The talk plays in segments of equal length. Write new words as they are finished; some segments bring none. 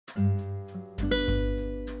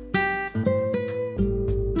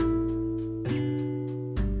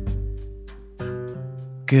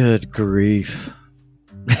Good grief.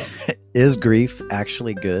 Is grief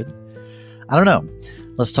actually good? I don't know.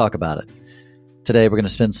 Let's talk about it. Today, we're going to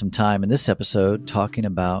spend some time in this episode talking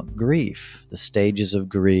about grief, the stages of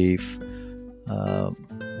grief,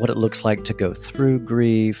 what it looks like to go through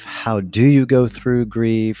grief. How do you go through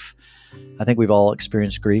grief? I think we've all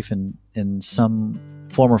experienced grief in some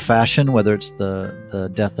form or fashion, whether it's the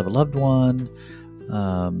death of a loved one,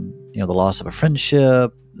 the loss of a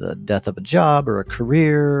friendship, the death of a job or a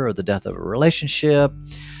career, or the death of a relationship.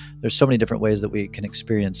 There's so many different ways that we can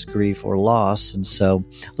experience grief or loss. And so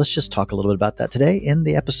let's just talk a little bit about that today in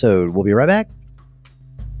the episode. We'll be right back.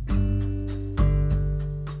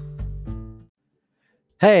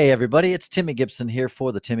 Hey, everybody. It's Timmy Gibson here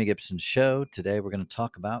for the Timmy Gibson Show. Today, we're going to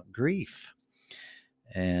talk about grief.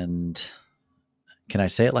 And can I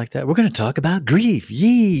say it like that? We're going to talk about grief.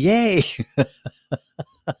 Yay.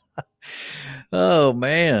 Oh,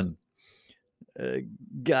 man.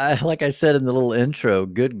 Guy, like I said in the little intro,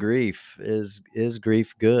 good grief. Is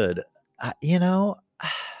grief good? I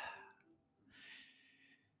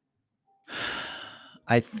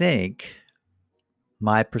think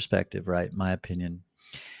my perspective, right? My opinion,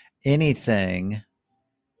 anything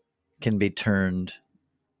can be turned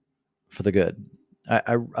for the good.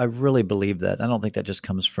 I really believe that. I don't think that just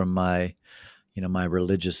comes from my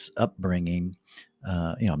religious upbringing.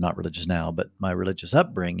 I'm not religious now, but my religious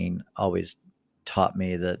upbringing always taught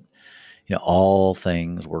me that, all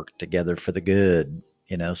things work together for the good,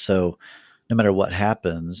 so no matter what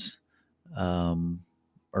happens,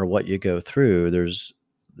 or what you go through,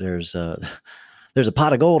 there's a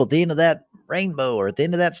pot of gold at the end of that rainbow, or at the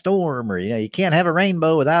end of that storm, or, you can't have a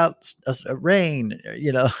rainbow without a rain,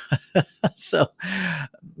 so,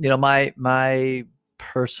 my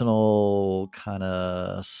personal kind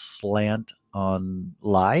of slant on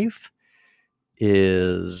life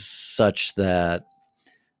is such that,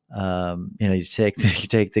 you take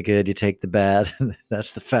the good, you take the bad.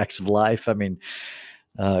 That's the facts of life. I mean,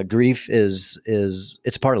 grief is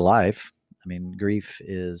it's a part of life. I mean, grief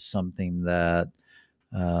is something that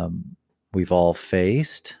we've all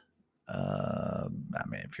faced.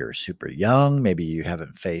 If you're super young, maybe you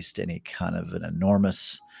haven't faced any kind of an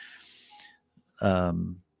enormous,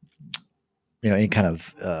 any kind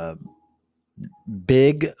of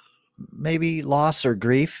big, maybe loss or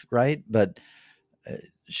grief, right? But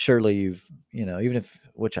surely you've, even if,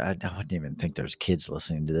 which I wouldn't even think there's kids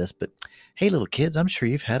listening to this, but hey, little kids, I'm sure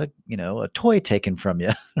you've had a toy taken from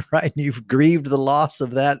you, right? You've grieved the loss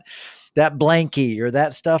of that blankie, or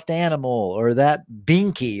that stuffed animal, or that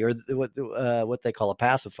binky, or what they call a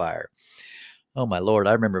pacifier. Oh my Lord.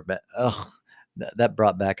 I remember, that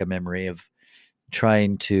brought back a memory of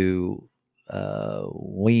trying to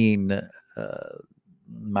wean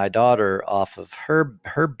my daughter off of her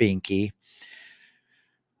binky.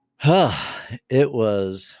 It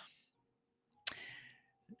was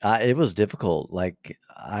difficult. Like,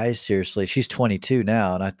 she's 22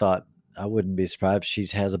 now, and I thought I wouldn't be surprised if she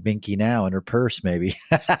has a binky now in her purse, maybe.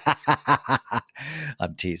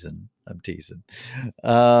 I'm teasing.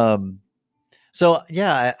 So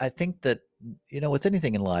yeah, I think that, with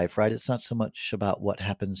anything in life, right, it's not so much about what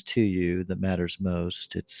happens to you that matters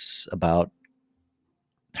most. It's about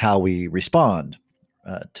how we respond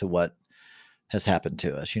to what has happened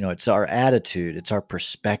to us. It's our attitude, it's our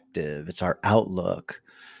perspective, it's our outlook.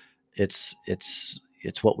 It's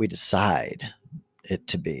what we decide it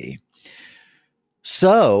to be.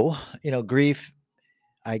 So, grief,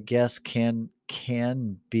 I guess, can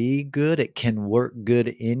be good. It can work good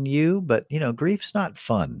in you, but, grief's not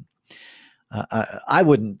fun. I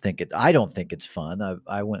wouldn't think it. I don't think it's fun.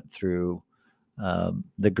 I went through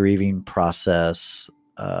the grieving process.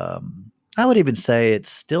 I would even say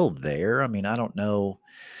it's still there. I mean, I don't know.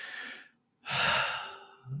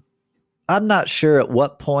 I'm not sure at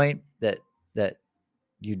what point that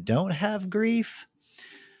you don't have grief.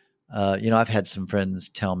 I've had some friends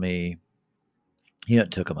tell me,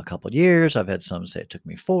 it took them a couple of years. I've had some say it took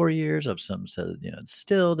me 4 years. I've some said, it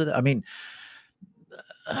still did. I mean,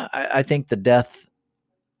 I think the death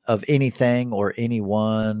of anything or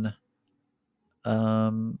anyone,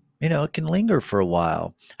 it can linger for a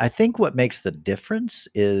while. I think what makes the difference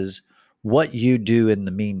is what you do in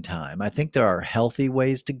the meantime. I think there are healthy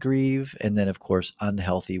ways to grieve, and then, of course,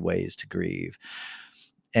 unhealthy ways to grieve.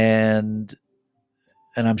 And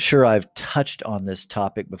I'm sure I've touched on this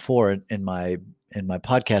topic before in my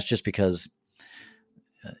podcast, just because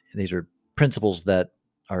these are principles that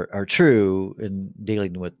are true in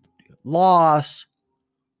dealing with loss,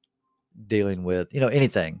 dealing with,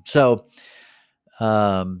 anything. So,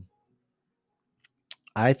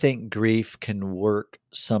 I think grief can work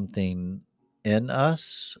something in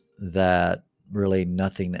us that really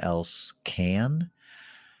nothing else can.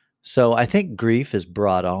 So I think grief is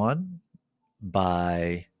brought on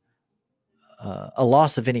by a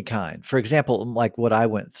loss of any kind. For example, like what I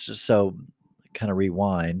went through, so kind of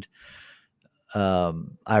rewind.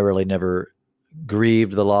 I really never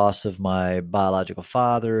grieved the loss of my biological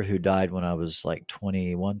father who died when I was like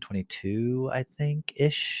 21, 22, I think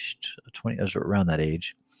ish, 20, I was around that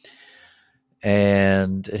age.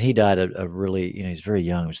 And he died a really, he's very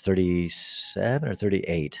young. He was 37 or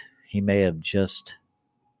 38. He may have just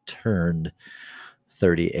turned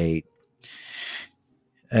 38.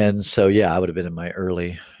 And so, yeah, I would have been in my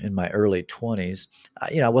early 20s.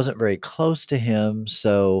 I wasn't very close to him.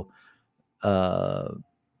 So, uh,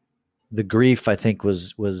 the grief I think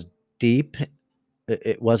was deep.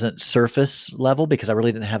 It wasn't surface level because I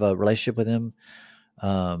really didn't have a relationship with him.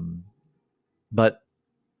 Um, but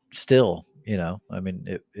still, I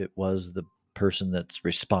mean, it was the person that's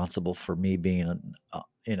responsible for me being,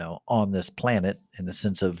 on this planet in the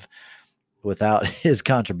sense of without his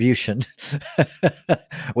contribution,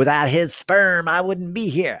 without his sperm, I wouldn't be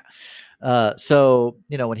here. So,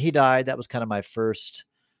 when he died, that was kind of my first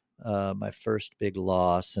big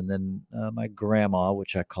loss. And then my grandma,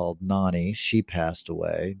 which I called Nani, she passed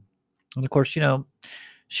away. And of course,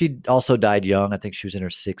 she also died young. I think she was in her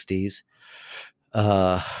 60s.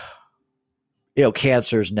 Uh,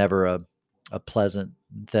 Cancer is never a pleasant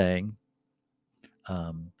thing.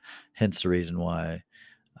 Hence the reason why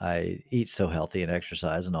I eat so healthy and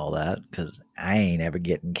exercise and all that, because I ain't ever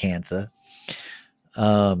getting cancer.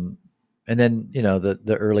 Um, and then,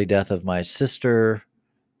 the early death of my sister.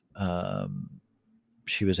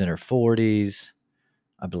 She was in her 40s,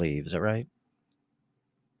 I believe. Is that right?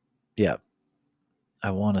 Yeah.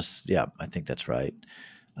 Yeah, I think that's right.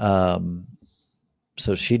 Um,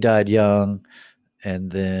 so she died young.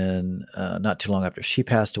 And then not too long after she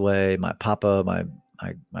passed away, my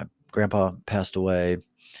grandpa passed away.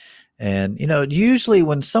 And usually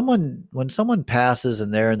when someone passes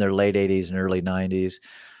and they're in their late 80s and early 90s,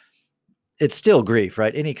 it's still grief,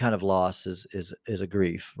 right? Any kind of loss is a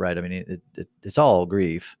grief, right? I mean, it's all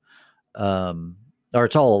grief, or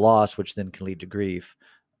it's all a loss, which then can lead to grief.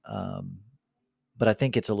 Um, but I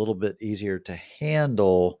think it's a little bit easier to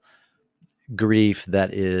handle grief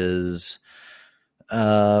that is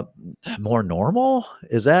uh, more normal.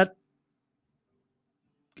 Is that?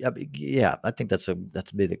 Yeah, I think that's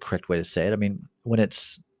be the correct way to say it. I mean, when it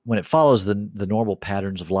follows the normal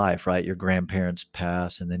patterns of life, right? Your grandparents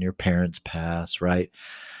pass, and then your parents pass, right?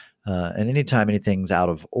 And anytime anything's out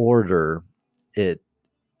of order, it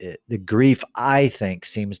the grief I think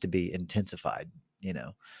seems to be intensified.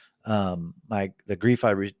 The grief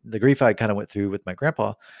I kind of went through with my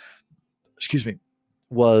grandpa, excuse me,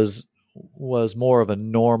 was more of a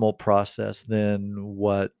normal process than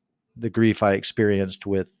what the grief I experienced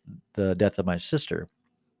with the death of my sister,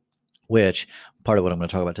 which part of what I'm going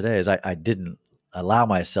to talk about today is I didn't allow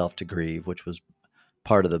myself to grieve, which was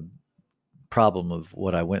part of the problem of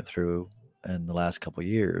what I went through in the last couple of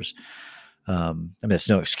years. I mean, it's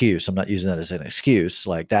no excuse. I'm not using that as an excuse.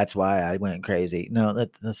 Like, that's why I went crazy. No,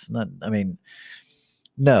 that's not, I mean,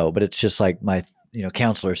 no, but it's just like my,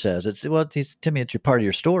 counselor says, Timmy, it's your part of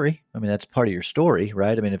your story. I mean, that's part of your story,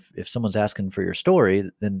 right? I mean, if someone's asking for your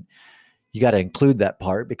story, then you got to include that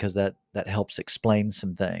part because that helps explain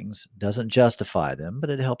some things. Doesn't justify them, but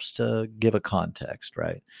it helps to give a context,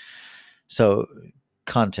 right? So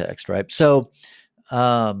context, right? So,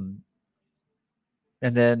 and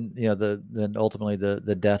then then ultimately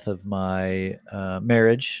the death of my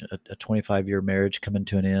marriage, a 25-year marriage coming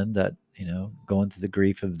to an end. That going through the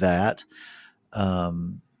grief of that.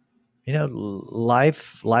 Um,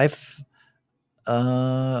 life.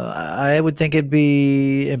 I would think it'd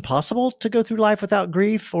be impossible to go through life without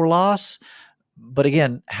grief or loss. But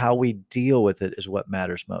again, how we deal with it is what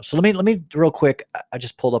matters most. So let me real quick. I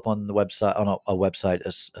just pulled up on the website, on a website,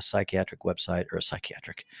 a psychiatric website, or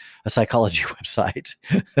a psychology website.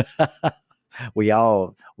 We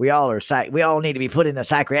all are psych. We all need to be put in a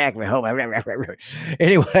psychiatric home.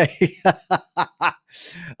 Anyway,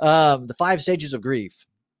 the 5 stages of grief.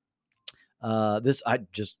 Let's see. I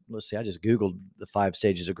just Googled the 5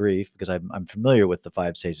 stages of grief because I'm familiar with the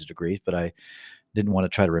 5 stages of grief, but I didn't want to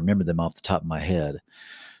try to remember them off the top of my head.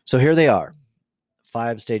 So here they are.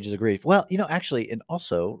 5 stages of grief. Well, actually, and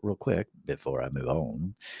also real quick before I move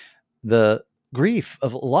on, the grief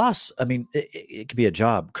of loss. I mean, it could be a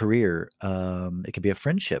job, career. It could be a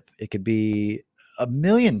friendship. It could be a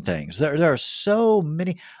million things. There are so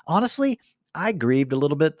many. Honestly, I grieved a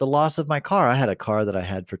little bit the loss of my car. I had a car that I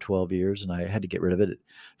had for 12 years and I had to get rid of it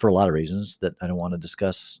for a lot of reasons that I don't want to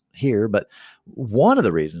discuss here. But one of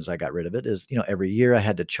the reasons I got rid of it is, every year I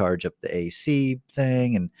had to charge up the AC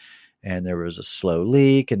thing and there was a slow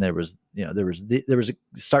leak and there was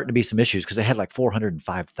starting to be some issues because it had like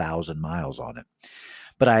 405,000 miles on it.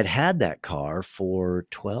 But I'd had that car for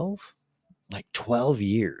 12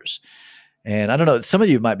 years. And I don't know, some of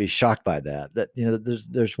you might be shocked by that.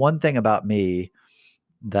 There's one thing about me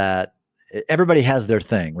that everybody has their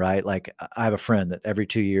thing, right? Like I have a friend that every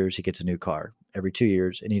 2 years he gets a new car, every 2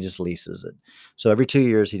 years, and he just leases it. So every 2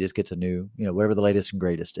 years he just gets a new, whatever the latest and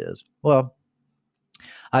greatest is. Well,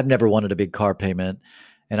 I've never wanted a big car payment,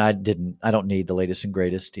 and I don't need the latest and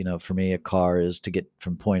greatest. For me, a car is to get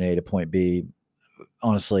from point A to point B.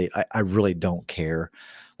 Honestly, I really don't care.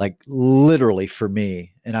 Like literally for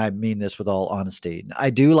me, and I mean this with all honesty, I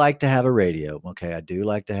do like to have a radio. Okay. I do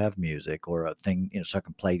like to have music or a thing, so I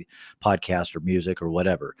can play podcast or music or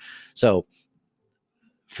whatever. So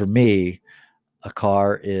for me, a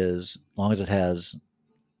car is, as long as it has,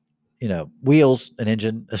 wheels, an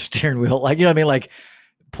engine, a steering wheel, like, you know what I mean? Like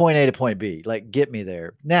point A to point B, like get me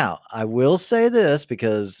there. Now, I will say this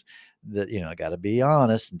because I got to be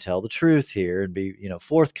honest and tell the truth here and be,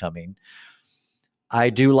 forthcoming. I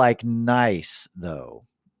do like nice though,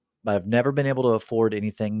 but I've never been able to afford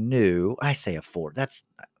anything new. I say afford.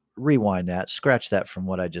 Rewind that, scratch that from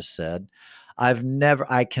what I just said. I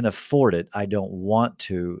can afford it. I don't want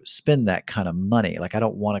to spend that kind of money. Like I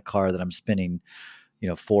don't want a car that I'm spending,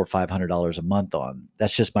 $400 or $500 a month on.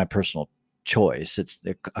 That's just my personal choice.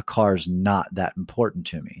 A car's not that important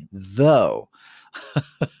to me, though.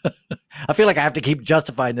 I feel like I have to keep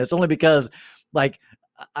justifying this only because, like,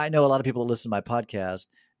 I know a lot of people that listen to my podcast,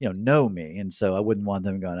 know me. And so I wouldn't want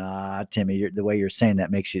them going, Timmy, the way you're saying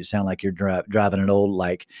that makes you sound like you're driving an old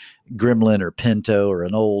like Gremlin or Pinto or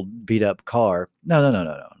an old beat up car. No.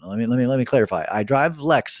 Let me clarify. I drive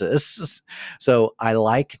Lexus. So I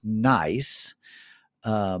like nice.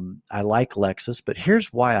 I like Lexus, but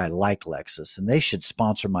here's why I like Lexus, and they should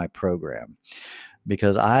sponsor my program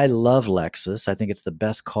because I love Lexus. I think it's the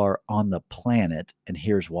best car on the planet. And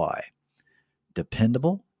here's why.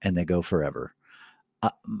 Dependable, and they go forever.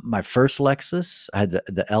 My first Lexus, I had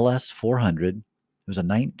the LS 400. It was a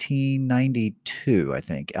 1992, I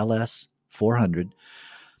think, LS 400.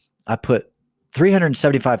 I put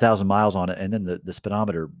 375,000 miles on it, and then the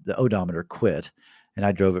speedometer, the odometer quit, and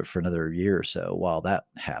I drove it for another year or so while that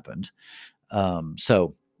happened.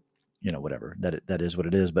 So, whatever, that is what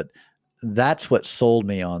it is. But that's what sold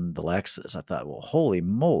me on the Lexus. I thought, well, holy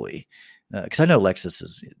moly, because I know Lexus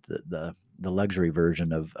is the luxury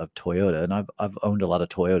version of Toyota. And I've owned a lot of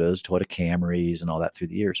Toyotas, Toyota Camrys and all that through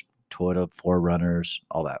the years, Toyota 4Runners,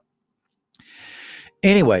 all that.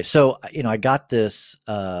 Anyway, so, I got this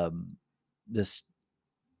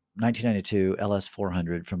 1992 LS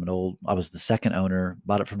 400 from I was the second owner,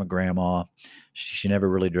 bought it from a grandma. She never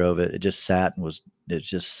really drove it. It just sat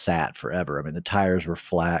forever. I mean, the tires were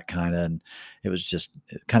flat kind of, and it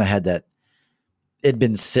kind of had that, it'd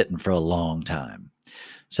been sitting for a long time.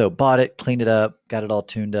 So bought it, cleaned it up, got it all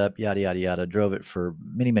tuned up, yada, yada, yada, drove it for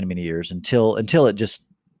many, many, many years until it just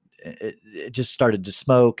started to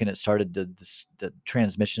smoke and the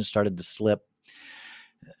transmission started to slip.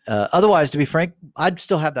 Otherwise, to be frank, I'd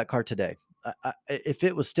still have that car today. If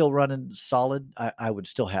it was still running solid, I would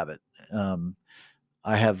still have it.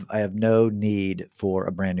 I have no need for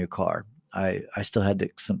a brand new car. I still had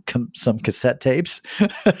some cassette tapes.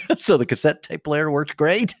 So the cassette tape player worked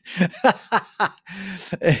great.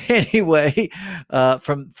 Anyway,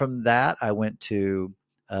 from that, I went to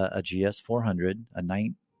a GS 400, a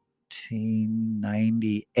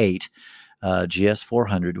 1998 GS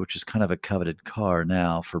 400, which is kind of a coveted car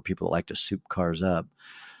now for people that like to soup cars up.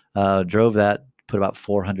 Drove that, put about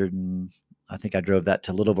 400 and I think I drove that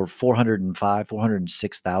to a little over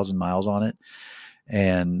 406,000 miles on it.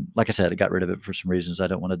 And like I said, I got rid of it for some reasons I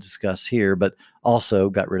don't want to discuss here, but also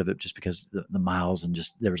got rid of it just because the miles and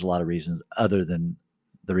just there was a lot of reasons other than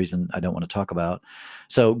the reason I don't want to talk about.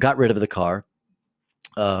 So got rid of the car.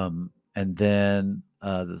 And then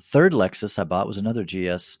the third Lexus I bought was another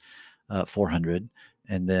GS 400.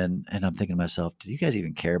 And I'm thinking to myself, do you guys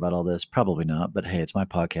even care about all this? Probably not, but hey, it's my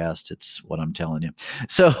podcast. It's what I'm telling you.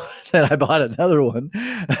 So then I bought another one,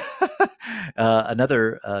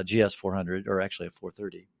 another GS 400, or actually a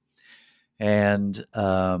 430. And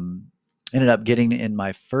ended up getting in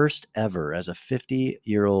my first ever, as a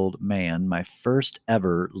 50-year-old man, my first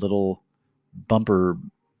ever little bumper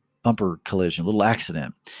collision, little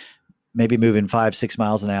accident. Maybe moving 5-6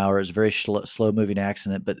 miles an hour. It was a very slow moving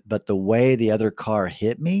accident, but the way the other car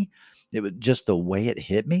hit me, it was just the way it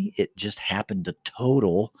hit me. It just happened to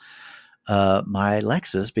total my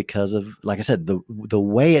Lexus because of, like I said, the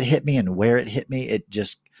way it hit me and where it hit me. It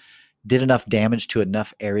just did enough damage to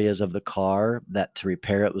enough areas of the car that to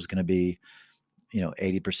repair it was going to be,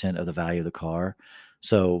 80% of the value of the car.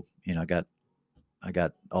 So, I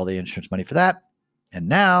got all the insurance money for that. And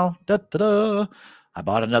now, I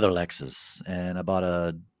bought another Lexus, and I bought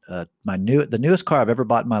the newest car I've ever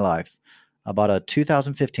bought in my life. I bought a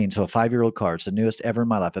 2015, so a 5-year-old car. It's the newest ever in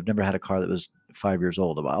my life. I've never had a car that was 5 years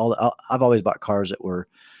old. I've always bought cars that were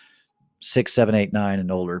 6, 7, 8, 9,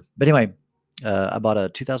 and older. But anyway, I bought a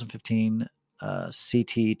 2015 CT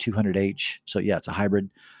 200H. So yeah, it's a hybrid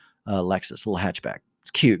Lexus, a little hatchback.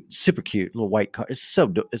 It's cute, super cute, little white car. It's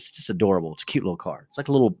just adorable. It's a cute little car. It's like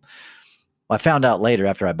a little. I found out later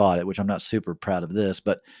after I bought it, which I'm not super proud of this,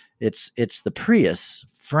 but it's the Prius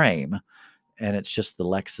frame, and it's just the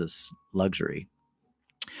Lexus luxury.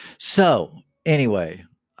 So anyway,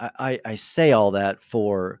 I say all that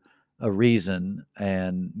for a reason,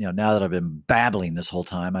 and now that I've been babbling this whole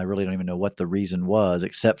time, I really don't even know what the reason was,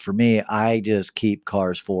 except for me, I just keep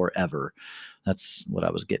cars forever. That's what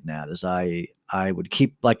I was getting at. Is I would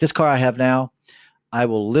keep, like this car I have now. I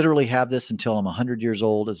will literally have this until I'm 100 years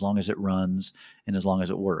old, as long as it runs and as long as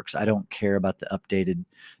it works. I don't care about the updated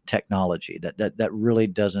technology. That really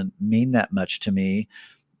doesn't mean that much to me,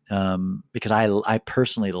 because I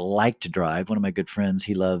personally like to drive. One of my good friends,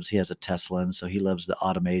 he has a Tesla, and so he loves the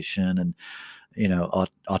automation and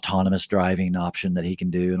autonomous driving option that he can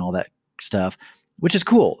do and all that stuff, which is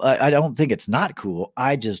cool. I don't think it's not cool.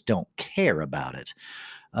 I just don't care about it.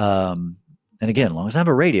 And again, as long as I have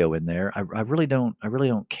a radio in there, I really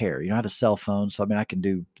don't care. I have a cell phone, so I mean, I can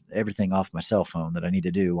do everything off my cell phone that I need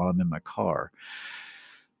to do while I'm in my car.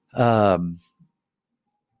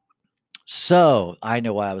 So I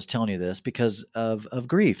know why I was telling you this, because of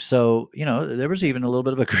grief. So, there was even a little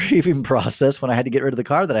bit of a grieving process when I had to get rid of the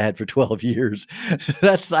car that I had for 12 years.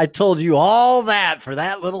 I told you all that for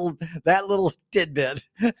that little tidbit.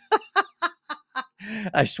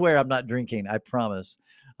 I swear I'm not drinking. I promise.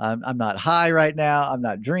 I'm not high right now. I'm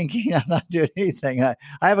not drinking. I'm not doing anything. I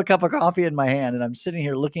have a cup of coffee in my hand, and I'm sitting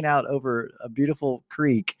here looking out over a beautiful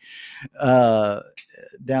creek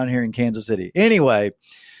down here in Kansas City. Anyway,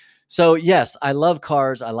 so yes, I love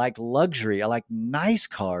cars. I like luxury. I like nice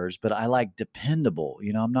cars, but I like dependable.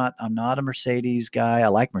 I'm not a Mercedes guy. I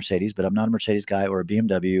like Mercedes, but I'm not a Mercedes guy or a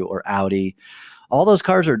BMW or Audi. All those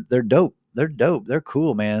cars they're dope. They're dope. They're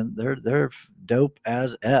cool, man. They're dope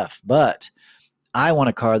as F. But I want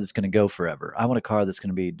a car that's going to go forever. I want a car that's going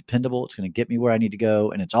to be dependable. It's going to get me where I need to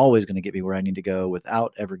go, and it's always going to get me where I need to go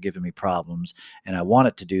without ever giving me problems. And I want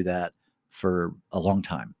it to do that for a long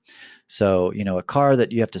time. So, a car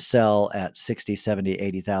that you have to sell at 60, 70,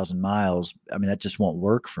 80,000 miles, I mean, that just won't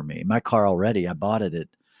work for me. My car already, I bought it at,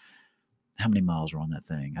 how many miles were on that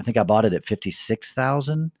thing? I think I bought it at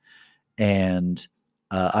 56,000, and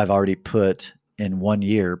I've already in 1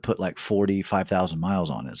 year, put like 45,000 miles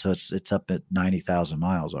on it. So it's up at 90,000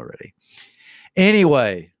 miles already.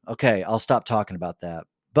 Anyway, okay, I'll stop talking about that.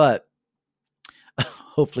 But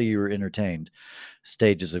hopefully you were entertained.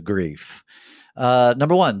 Stages of grief.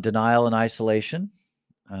 Number 1, denial and isolation.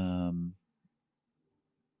 I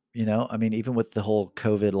mean, even with the whole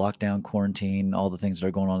COVID lockdown, quarantine, all the things that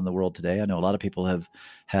are going on in the world today, I know a lot of people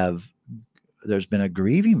have there's been a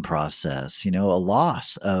grieving process, a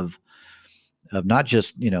loss of not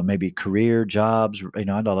just, maybe career, jobs. I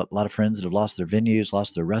know a lot of friends that have lost their venues,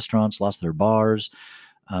 lost their restaurants, lost their bars.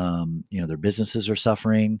 Their businesses are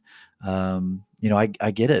suffering.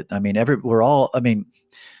 I get it. I mean,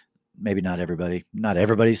 maybe not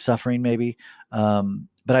everybody's suffering, maybe.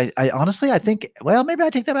 But I honestly, I think, well, maybe I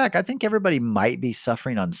take that back. I think everybody might be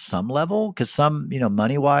suffering on some level, because some,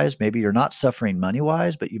 money wise, maybe you're not suffering money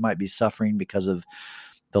wise, but you might be suffering because of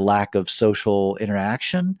the lack of social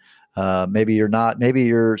interaction. Maybe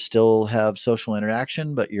you're still have social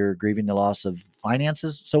interaction, but you're grieving the loss of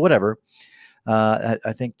finances. So whatever.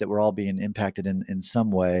 I think that we're all being impacted in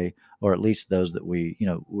some way, or at least those that we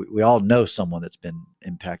all know someone that's been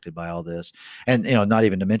impacted by all this. And, not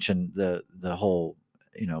even to mention the whole,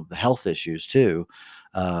 the health issues too.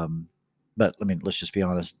 But I mean, let's just be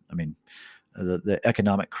honest. I mean, the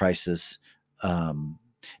economic crisis,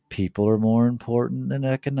 people are more important than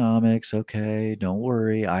economics. Okay. Don't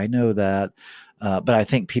worry. I know that. But I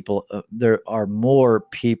think there are more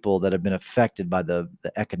people that have been affected by the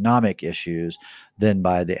economic issues than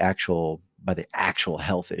by the actual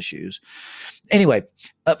health issues. Anyway,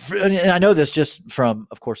 and I know this just from,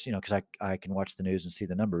 of course, because I can watch the news and see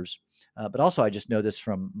the numbers, but also I just know this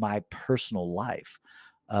from my personal life.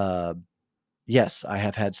 yes, I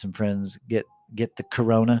have had some friends get the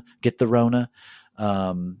Rona.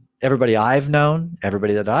 Everybody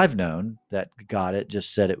that I've known that got it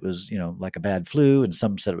just said it was, like a bad flu, and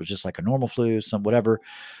some said it was just like a normal flu, some whatever.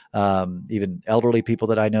 Even elderly people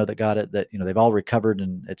that I know that got it, that they've all recovered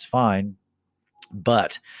and it's fine.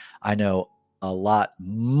 But I know a lot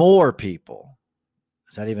more people.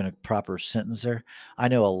 Is that even a proper sentence there? I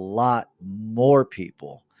know a lot more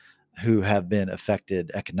people who have been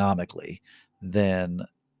affected economically than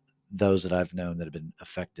those that I've known that have been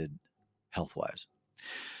affected health wise.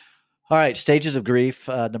 All right, stages of grief.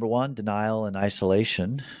 Number one, denial and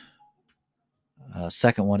isolation.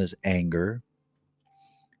 Second one is anger.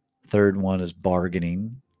 Third one is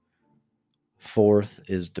bargaining. Fourth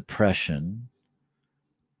is depression.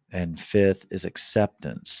 And fifth is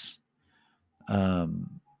acceptance. And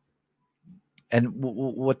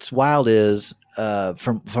what's wild is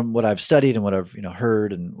from what I've studied and what I've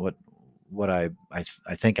heard, and what I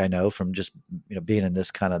think I know from just being in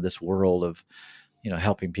this world of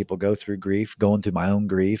helping people go through grief, going through my own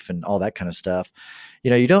grief, and all that kind of stuff.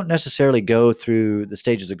 You don't necessarily go through the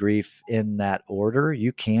stages of grief in that order.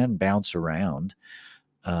 You can bounce around.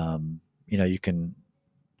 You can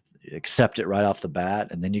accept it right off the bat,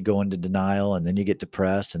 and then you go into denial, and then you get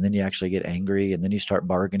depressed, and then you actually get angry, and then you start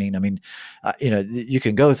bargaining. I mean, you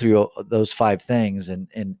can go through those five things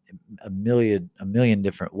in a million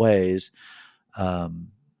different ways.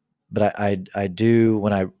 But I do,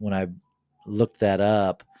 when I looked that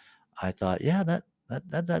up, I thought, yeah, that I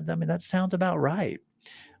mean, that sounds about right.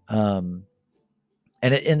 And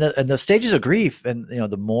in the stages of grief, and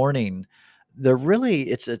the mourning, they're really,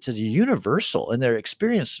 it's a universal, and their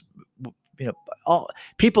experience. All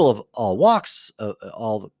people of all walks,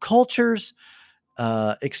 all the cultures,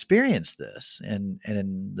 experience this, and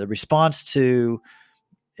in the response to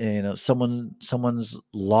someone's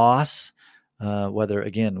loss, whether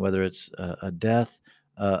it's a death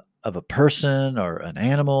of a person, or an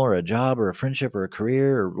animal, or a job, or a friendship, or a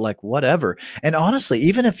career, or like whatever. And honestly,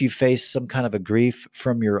 even if you face some kind of a grief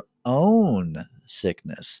from your own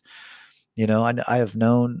sickness, I have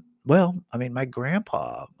known, well, I mean, my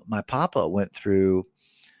papa went through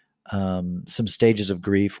some stages of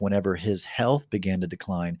grief whenever his health began to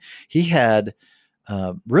decline. He had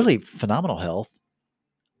really phenomenal health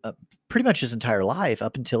pretty much his entire life,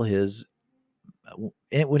 up until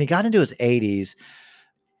when he got into his 80s.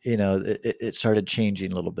 It started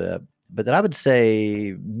changing a little bit. But then I would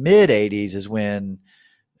say mid 80s is when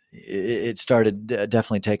it started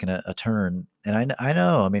definitely taking a turn. And I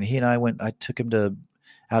know, I mean, I took him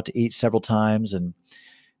out to eat several times, and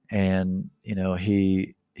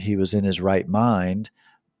he was in his right mind,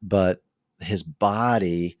 but his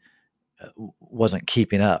body wasn't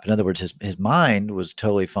keeping up. In other words, his mind was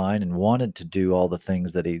totally fine and wanted to do all the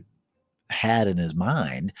things that he had in his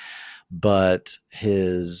mind, but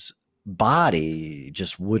his body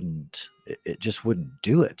just wouldn't. It just wouldn't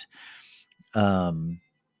do it. And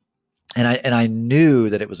I knew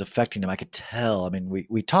that it was affecting him. I could tell. I mean,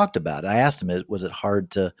 we talked about it. I asked him, was it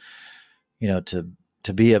hard to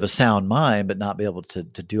be of a sound mind, but not be able to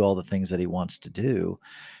do all the things that he wants to do?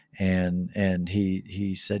 And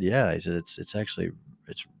he said, yeah. He said it's actually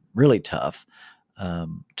really tough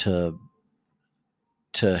to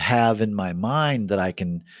have in my mind that I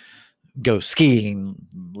can go skiing,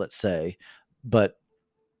 let's say, but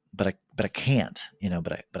I can't,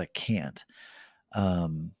 but I can't.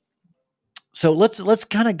 So let's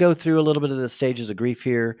kind of go through a little bit of the stages of grief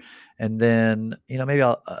here, and then maybe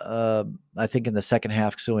I think in the second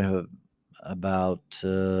half, because we only have about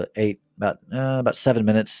 7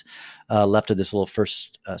 minutes left of this little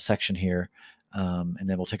first section here, and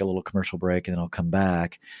then we'll take a little commercial break, and then I'll come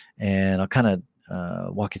back, and I'll kind of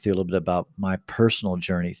walk you through a little bit about my personal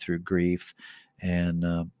journey through grief, and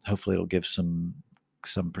hopefully it'll give some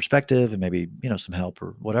perspective, and maybe some help,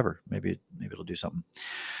 or whatever. Maybe it'll do something.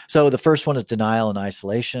 So the first one is denial and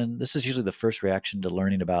isolation. This is usually the first reaction to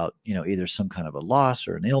learning about either some kind of a loss,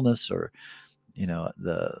 or an illness, or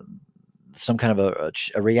some kind of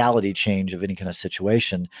a reality change of any kind of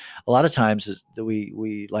situation. A lot of times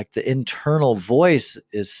we like, the internal voice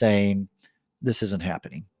is saying, this isn't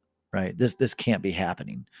happening, right? This can't be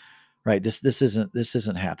happening, right? This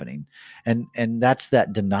isn't happening. And that's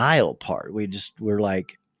that denial part. We're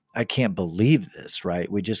like, I can't believe this,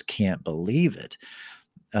 right? We just can't believe it.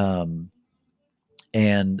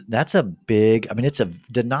 And that's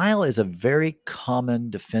denial is a very common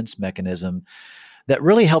defense mechanism that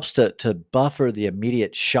really helps to buffer the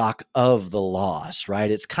immediate shock of the loss, right?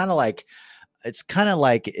 It's kind of like it's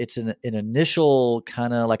an initial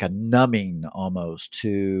kind of like a numbing almost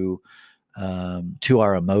to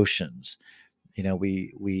our emotions.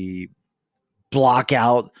 We block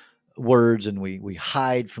out words, and we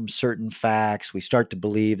hide from certain facts. We start to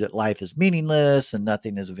believe that life is meaningless and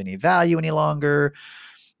nothing is of any value any longer.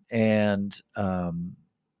 And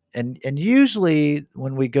and usually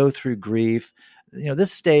when we go through grief,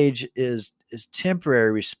 this stage is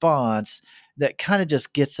temporary response that kind of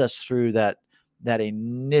just gets us through that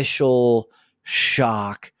initial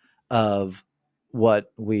shock of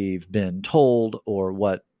what we've been told, or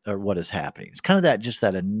what is happening. It's kind of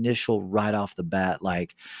that initial right off the bat,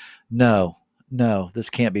 like, no, no, this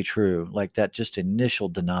can't be true. Like that just initial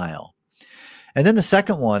denial. And then the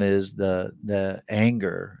second one is the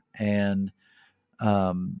anger. And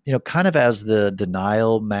kind of as the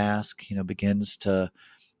denial mask, begins to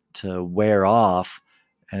wear off,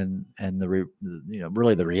 and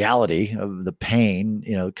really the reality of the pain,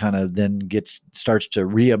 kind of then starts to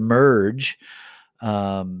reemerge.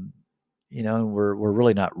 And we're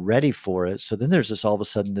really not ready for it. So then there's this all of a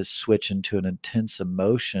sudden this switch into an intense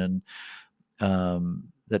emotion,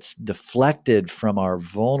 that's deflected from our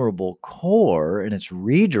vulnerable core, and it's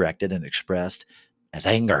redirected and expressed as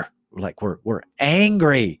anger. Like we're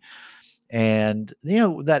angry. And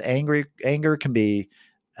that anger can be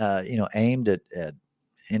aimed at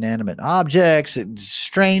inanimate objects,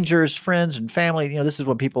 strangers, friends, and family. This is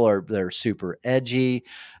when they're super edgy.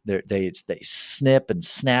 They snip and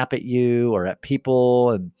snap at you or at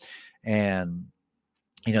people, and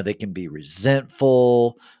they can be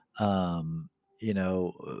resentful. Um,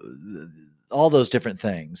 all those different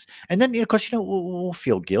things. And then, of course, we'll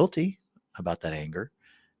feel guilty about that anger,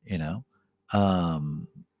 you know, um,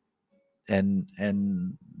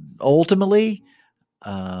 and ultimately,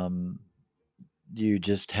 um, you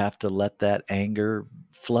just have to let that anger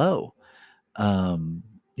flow.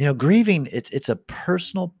 Grieving, it's a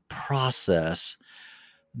personal process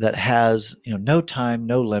that has, no time,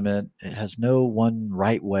 no limit. It has no one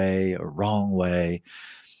right way or wrong way.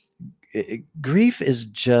 Grief is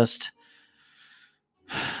just,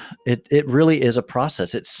 it really is a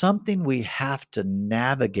process. It's something we have to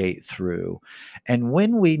navigate through. And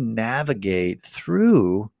when we navigate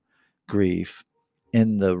through grief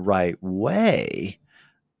in the right way,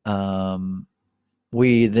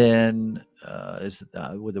 we then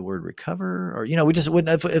with the word recover, or we just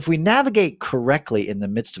wouldn't, if we navigate correctly in the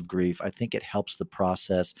midst of grief, I think it helps the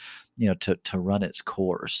process to run its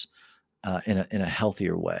course in a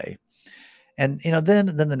healthier way. And then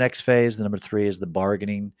the next phase, the number 3, is the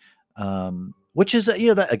bargaining, which is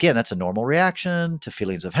that, again, that's a normal reaction to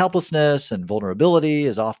feelings of helplessness, and vulnerability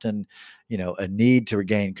is often a need to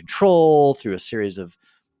regain control through a series of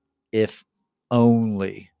if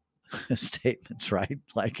only statements, right?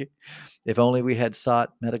 Like, if only we had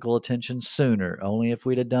sought medical attention sooner, only if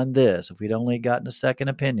we'd have done this, if we'd only gotten a second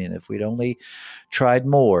opinion, if we'd only tried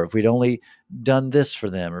more, if we'd only done this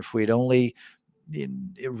for them, or if we'd only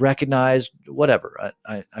recognized whatever.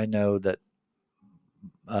 I know that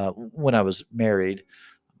when I was married,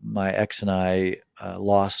 my ex and I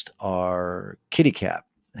lost our kitty cat.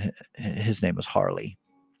 His name was Harley.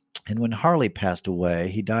 And when Harley passed away,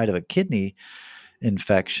 he died of a kidney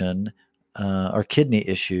infection or kidney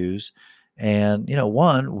issues. And,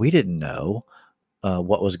 one, we didn't know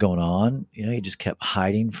what was going on. He just kept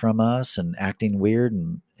hiding from us and acting weird,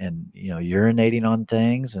 and urinating on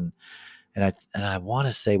things. And I want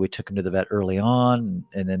to say we took him to the vet early on,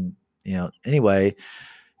 and then, anyway,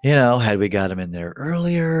 had we got him in there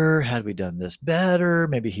earlier, had we done this better,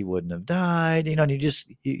 maybe he wouldn't have died, and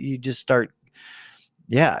you just start.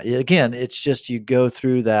 Yeah. Again, it's just, you go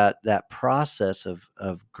through that process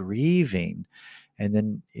of grieving, and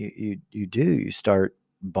then you start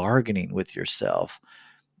bargaining with yourself.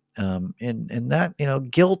 And that,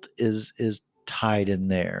 guilt is tied in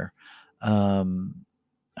there.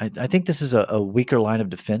 I think this is a weaker line of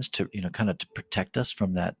defense to, kind of to protect us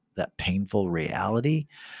from that painful reality.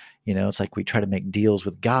 It's like we try to make deals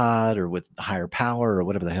with God or with higher power or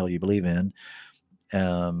whatever the hell you believe in.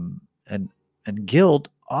 And guilt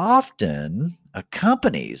often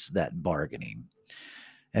accompanies that bargaining.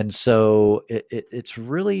 And so it's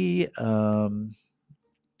really,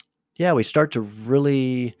 we start to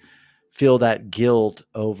really feel that guilt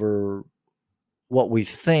over what we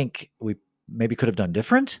think we maybe could have done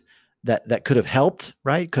different, that could have helped,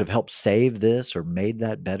 right? Could have helped save this or made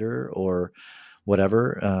that better or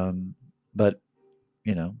whatever. But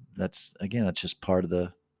that's just part of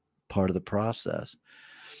the process.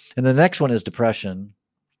 And the next one is depression.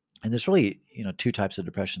 And there's really, 2 types of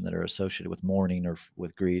depression that are associated with mourning or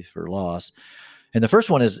with grief or loss. And the first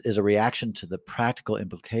one is a reaction to the practical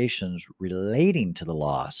implications relating to the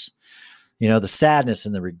loss. The sadness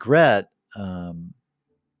and the regret,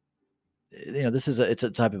 this is it's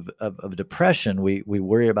a type of depression. We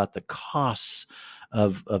worry about the costs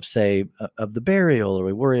of say of the burial, or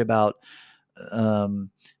we worry about um,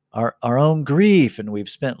 our own grief, and we've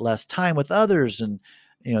spent less time with others, and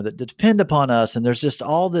that depend upon us, and there's just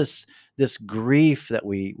all this grief that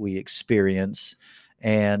we experience,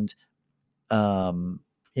 and often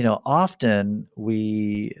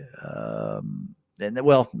and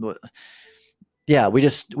well, yeah,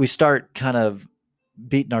 we start kind of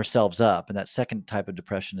beating ourselves up, and that second type of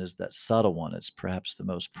depression is that subtle one. It's perhaps the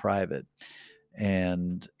most private,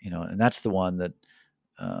 and that's the one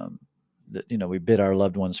um, that we bid our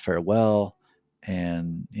loved ones farewell,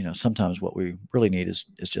 and sometimes what we really need is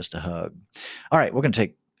just a hug. All right, we're going to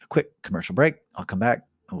take a quick commercial break. I'll come back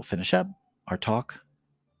and we'll finish up our talk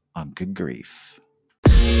on good grief.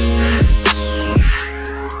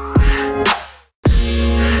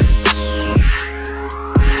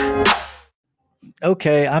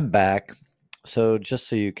 Okay, I'm back. So just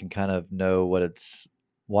so you can kind of know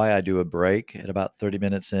why I do a break at about 30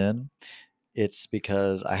 minutes in, it's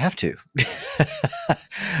because I have to.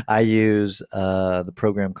 I use the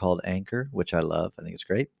program called Anchor, which I love. I think it's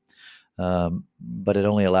great. But it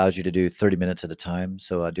only allows you to do 30 minutes at a time.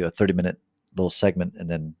 So I do a 30-minute little segment, and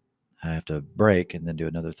then I have to break and then do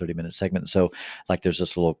another 30-minute segment. So like there's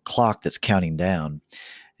this little clock that's counting down.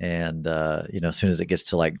 And, as soon as it gets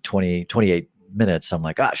to like 28 minutes, I'm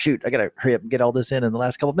like, shoot, I got to hurry up and get all this in the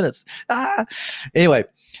last couple of minutes. Anyway,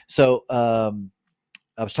 so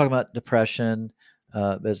I was talking about depression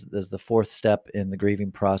as the fourth step in the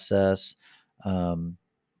grieving process. The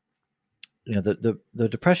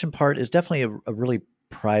depression part is definitely a really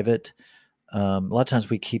private. A lot of times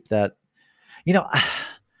we keep that.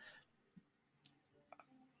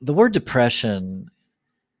 The word depression,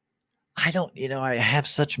 I don't. I have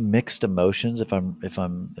such mixed emotions. If I'm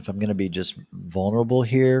going to be just vulnerable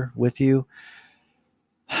here with you,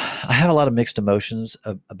 I have a lot of mixed emotions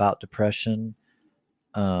about depression.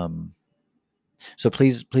 So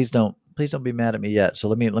please don't be mad at me yet. So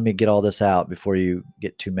let me get all this out before you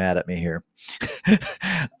get too mad at me here.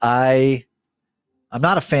 I'm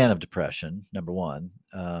not a fan of depression, number one.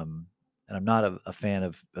 And I'm not a fan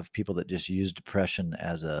of people that just use depression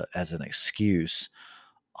as an excuse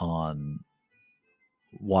on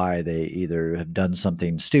why they either have done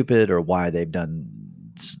something stupid or why they've done,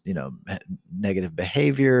 negative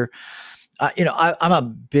behavior. I'm a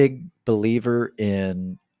big believer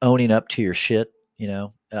in owning up to your shit.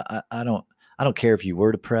 I don't care if you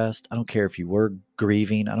were depressed. I don't care if you were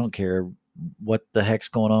grieving. I don't care what the heck's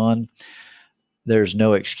going on. There's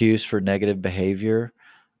no excuse for negative behavior.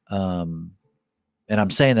 And I'm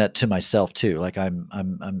saying that to myself too. Like I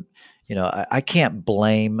can't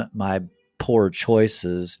blame my poor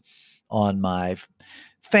choices on my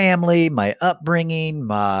family, my upbringing,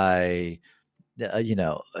 my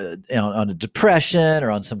on a depression or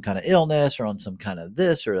on some kind of illness or on some kind of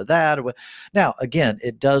this or that. Now, again,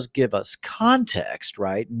 it does give us context,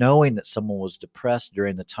 right? Knowing that someone was depressed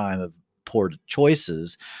during the time of poor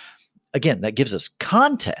choices, again, that gives us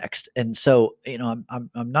context. And so, I'm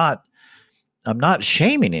not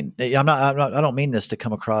shaming. I don't mean this to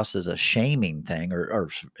come across as a shaming thing,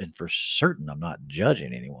 and for certain, I'm not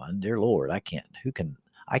judging anyone. Dear Lord, I can't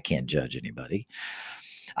judge anybody.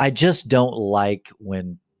 I just don't like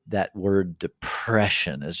when that word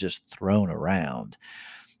depression is just thrown around.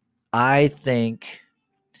 I think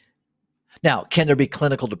now, can there be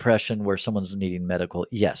clinical depression where someone's needing medical?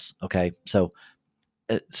 Yes. Okay. So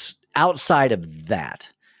it's outside of that.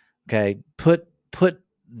 Okay. Put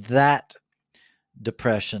that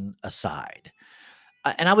depression aside.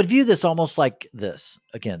 And I would view this almost like this.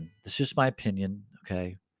 Again, this is just my opinion.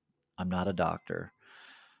 Okay. I'm not a doctor.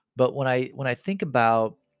 But when I think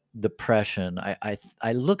about depression,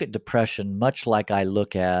 I look at depression much like I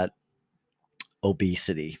look at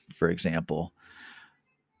obesity, for example.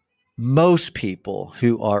 Most people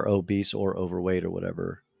who are obese or overweight or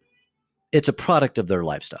whatever, it's a product of their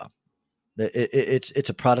lifestyle. It's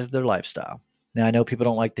a product of their lifestyle. Now, I know people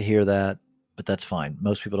don't like to hear that, but that's fine.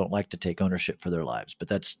 Most people don't like to take ownership for their lives, but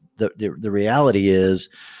that's the reality is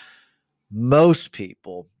most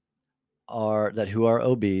people who are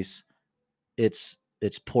obese, it's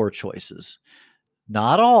poor choices.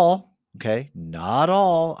 Not all, okay? Not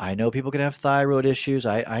all. I know people can have thyroid issues.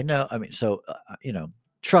 I know. I mean, so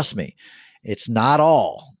trust me, it's not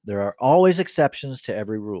all. There are always exceptions to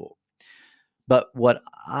every rule. But what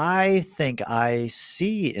I think I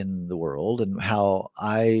see in the world and how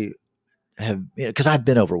I have, because I've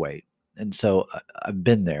been overweight, and so I've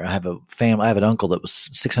been there. I have a family. I have an uncle that was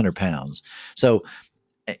 600 pounds. So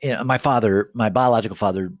my biological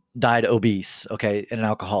father died obese, okay, and an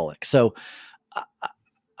alcoholic. So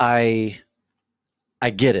I I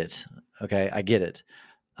get it. Okay, I get it.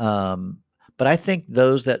 Um, but I think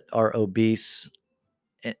those that are obese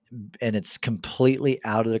and, and it's completely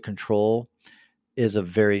out of their control is a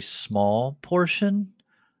very small portion.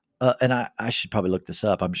 And I should probably look this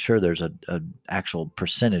up. I'm sure there's a actual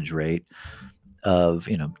percentage rate of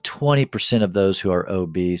 20% of those who are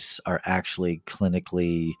obese are actually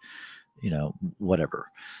clinically whatever.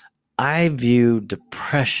 I view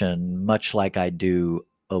depression much like I do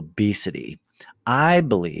obesity. I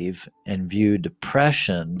believe and view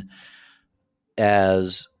depression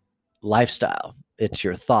as lifestyle. It's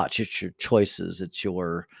your thoughts, it's your choices, it's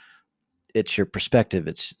your perspective,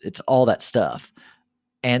 it's all that stuff.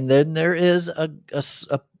 And then there is a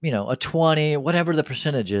 20, whatever the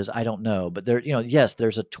percentage is, I don't know, but yes,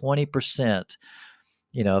 there's a 20%.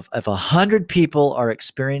 If 100 people are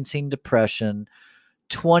experiencing depression,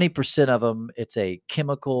 20% of them, it's a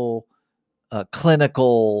chemical,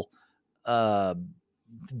 clinical uh,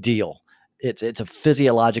 deal. It's a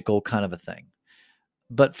physiological kind of a thing.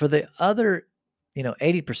 But for the other,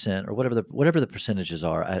 80% or whatever the percentages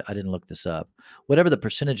are, I didn't look this up. Whatever the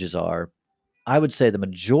percentages are, I would say the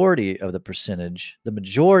majority of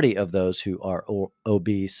those who are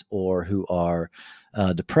obese or who are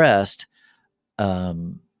depressed,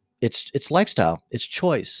 um, it's lifestyle, it's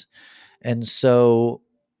choice. And so,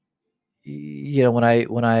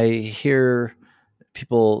 when I hear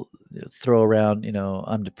people throw around,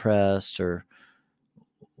 I'm depressed or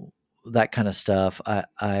that kind of stuff, I'm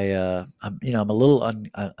a little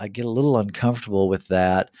I get a little uncomfortable with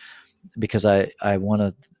that because I want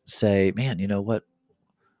to say, man, what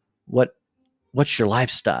what's your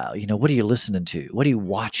lifestyle? What are you listening to? What are you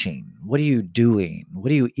watching? What are you doing?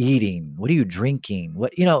 What are you eating? What are you drinking?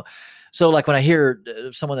 So like when I hear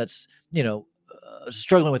someone that's,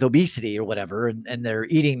 struggling with obesity or whatever, and they're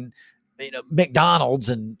eating, McDonald's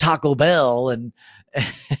and Taco Bell and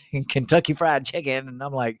Kentucky Fried Chicken. And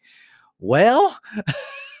I'm like, well,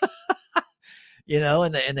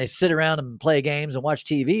 and they sit around and play games and watch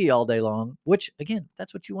TV all day long, which again, if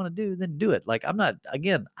that's what you want to do, then do it. Like,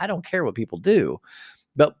 I don't care what people do.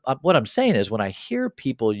 But what I'm saying is when I hear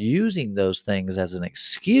people using those things as an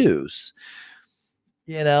excuse,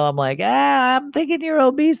 I'm like, I'm thinking your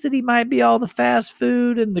obesity might be all the fast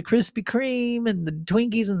food and the Krispy Kreme and the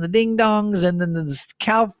Twinkies and the ding dongs and then the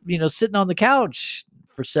cow, sitting on the couch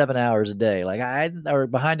for 7 hours a day, or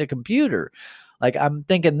behind a computer. Like I'm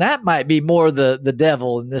thinking that might be more the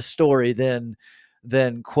devil in this story than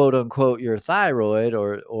quote unquote your thyroid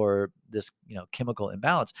or this chemical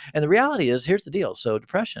imbalance. And the reality is, here's the deal. So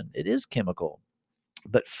depression, it is chemical,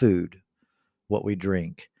 but food, what we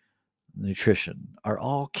drink, nutrition are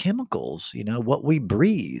all chemicals, what we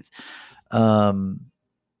breathe. Um,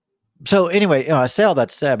 so anyway, I say all that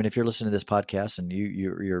to say, I mean, if you're listening to this podcast and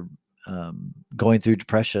you're going through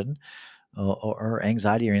depression or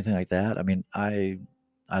anxiety or anything like that, I mean, I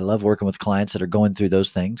love working with clients that are going through those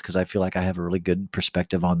things because I feel like I have a really good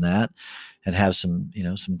perspective on that and have some,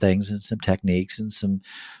 some things and some techniques and some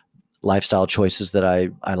lifestyle choices that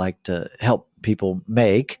I like to help people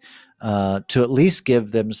make to at least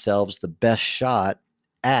give themselves the best shot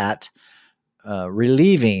at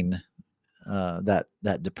relieving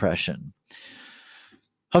that depression.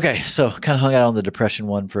 Okay, so kind of hung out on the depression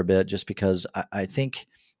one for a bit just because I think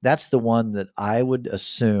that's the one that I would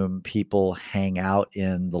assume people hang out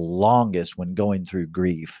in the longest when going through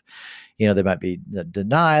grief. There might be the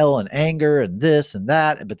denial and anger and this and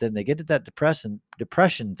that, but then they get to that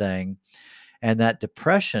depression thing, and that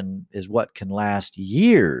depression is what can last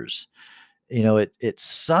years. It's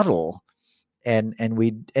subtle,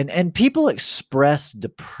 and people express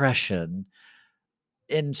depression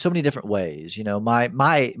in so many different ways.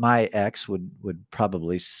 My ex would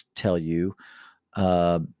probably tell you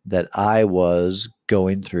that I was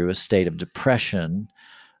going through a state of depression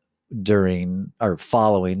during or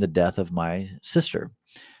following the death of my sister.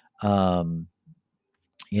 Um,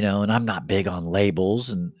 and I'm not big on labels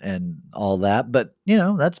and all that, but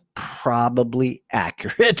that's probably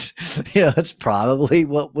accurate. That's probably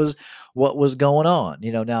what was going on.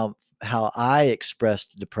 Now how I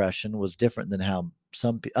expressed depression was different than how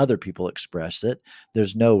some other people express it.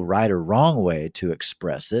 There's no right or wrong way to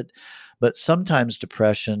express it, but sometimes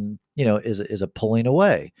depression, is a pulling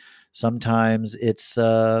away. Sometimes it's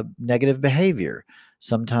negative behavior.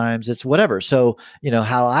 Sometimes it's whatever. So,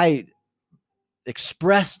 how I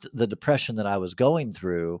expressed the depression that I was going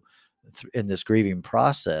through in this grieving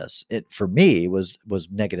process, it for me was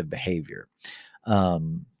negative behavior.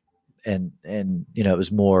 Um, and it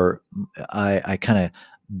was more, I kind of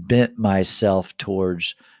bent myself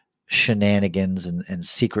towards shenanigans and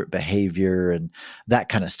secret behavior and that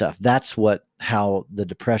kind of stuff. That's how the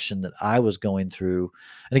depression that I was going through.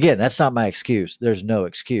 And again, that's not my excuse. There's no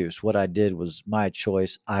excuse. What I did was my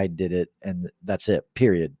choice. I did it, and that's it.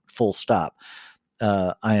 Period. Full stop.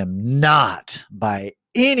 I am not by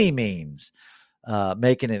any means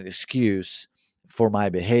making an excuse for my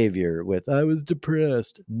behavior with I was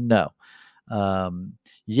depressed. No.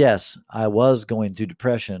 Yes, I was going through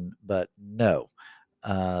depression, but no,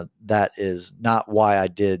 that is not why I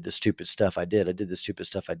did the stupid stuff I did. I did the stupid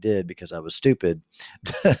stuff I did because I was stupid.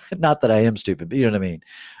 Not that I am stupid, but you know what I mean.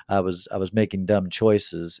 I was making dumb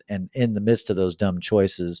choices, and in the midst of those dumb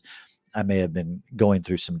choices, I may have been going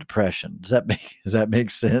through some depression. Does that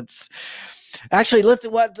make sense? Actually, let's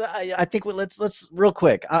real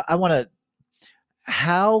quick. I want to.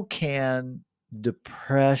 How can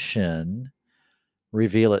depression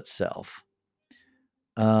reveal itself?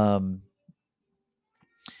 Wow.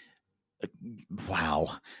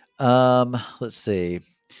 Let's see.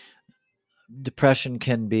 Depression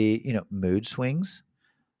can be, mood swings.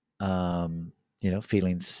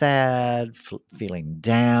 Feeling sad, feeling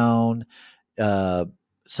down.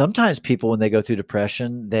 Sometimes people, when they go through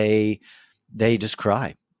depression, they just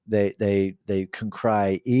cry. They can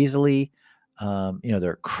cry easily.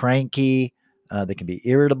 They're cranky. They can be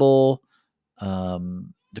irritable.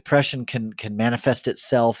 Depression can manifest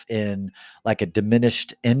itself in like a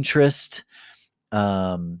diminished interest,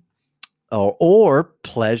 or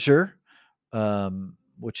pleasure,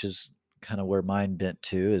 which is kind of where mine bent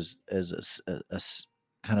to, is a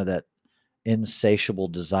kind of that insatiable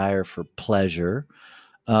desire for pleasure.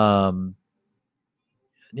 Lack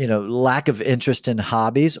of interest in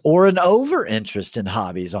hobbies, or an over interest in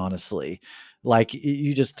hobbies, honestly. Like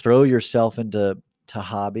you just throw yourself into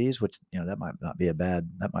hobbies, which, that might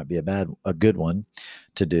be a good one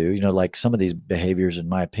to do. Like some of these behaviors, in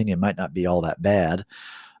my opinion, might not be all that bad.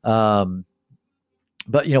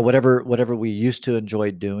 But whatever we used to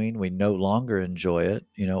enjoy doing, we no longer enjoy it,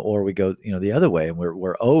 or we go, the other way, and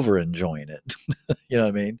we're over enjoying it. You know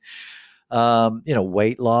what I mean?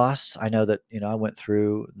 Weight loss. I know that, I went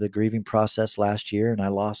through the grieving process last year, and I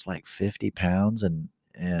lost like 50 pounds. And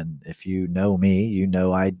if you know me,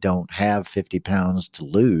 I don't have 50 pounds to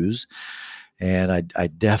lose. And I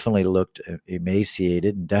definitely looked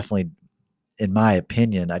emaciated, and definitely, in my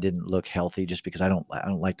opinion, I didn't look healthy, just because I don't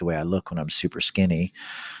like the way I look when I'm super skinny.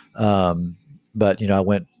 But I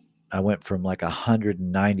went from like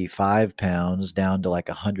 195 pounds down to like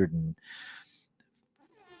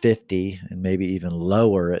 150, and maybe even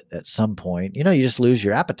lower at some point. You just lose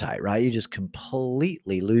your appetite, right? You just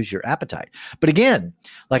completely lose your appetite. But again,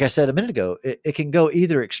 like I said a minute ago, it can go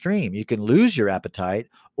either extreme. You can lose your appetite,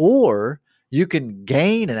 or you can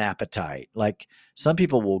gain an appetite. Like some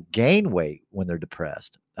people will gain weight when they're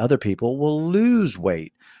depressed. Other people will lose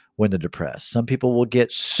weight when they're depressed. Some people will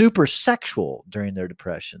get super sexual during their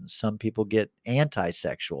depression. Some people get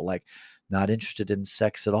anti-sexual, like not interested in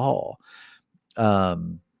sex at all.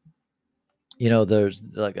 There's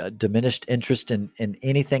like a diminished interest in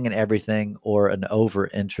anything and everything, or an over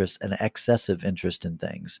interest, an excessive interest in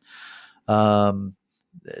things.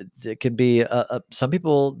 It could be some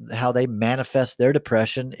people, how they manifest their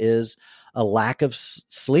depression is a lack of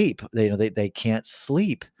sleep. They can't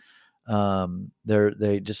sleep.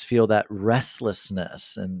 They just feel that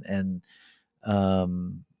restlessness, and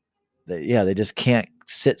they just can't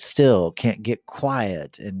sit still, can't get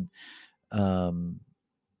quiet, and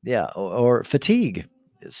or fatigue,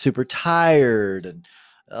 super tired, and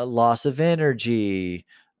loss of energy.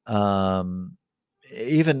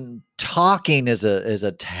 Even talking is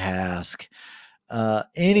a task.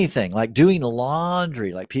 Anything like doing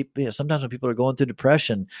laundry, like people, sometimes when people are going through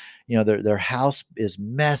depression, their house is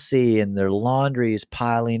messy and their laundry is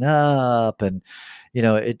piling up, and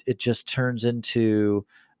it just turns into,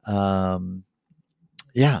 I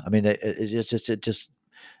mean, it just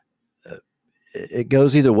it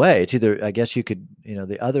goes either way. It's either, I guess you could,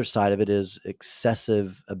 the other side of it is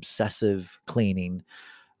excessive, obsessive cleaning,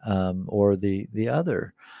 or the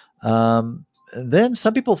other. Then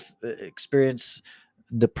some people experience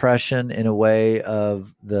depression in a way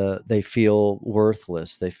of they feel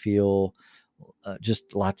worthless. They feel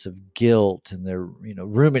just lots of guilt, and they're,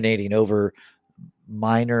 ruminating over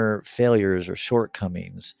minor failures or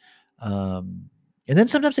shortcomings. And then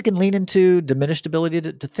sometimes it can lean into diminished ability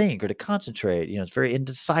to think or to concentrate. It's very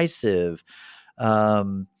indecisive,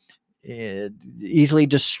 easily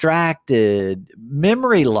distracted,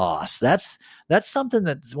 memory loss. That's something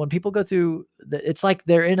that when people go through, it's like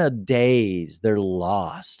they're in a daze, they're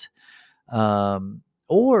lost.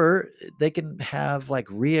 Or they can have like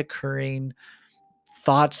reoccurring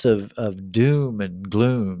thoughts of doom and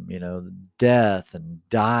gloom, death and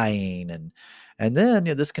dying, and then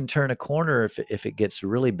this can turn a corner if it gets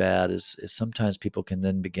really bad. Is sometimes people can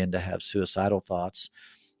then begin to have suicidal thoughts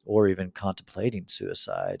or even contemplating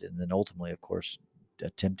suicide, and then ultimately, of course,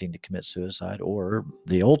 attempting to commit suicide, or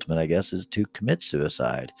the ultimate, I guess, is to commit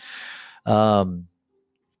suicide. Um,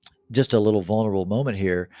 just a little vulnerable moment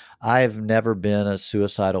here. I've never been a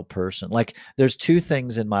suicidal person. Like, there's two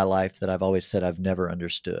things in my life that I've always said I've never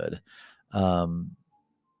understood. Um,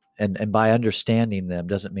 and by understanding them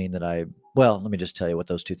doesn't mean that well, let me just tell you what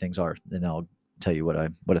those two things are, and I'll tell you what I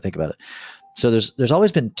think about it. So there's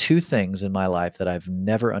always been two things in my life that I've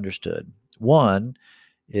never understood. One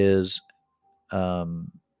is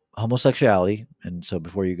um, homosexuality. And so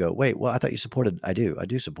before you go, wait, well, I thought you supported, I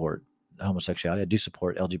do support homosexuality. I do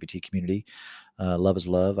support LGBT community. Love is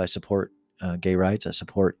love. I support gay rights. I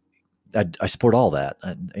support all that.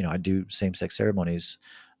 And, I do same-sex ceremonies.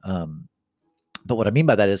 But what I mean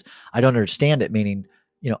by that is I don't understand it, meaning,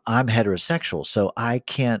 I'm heterosexual. So I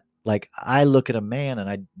can't, like, I look at a man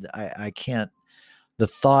and I can't, the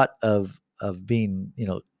thought of being,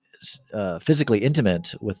 physically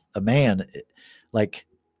intimate with a man, like,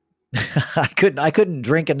 I couldn't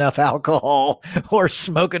drink enough alcohol or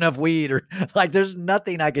smoke enough weed, or like, there's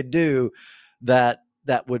nothing I could do that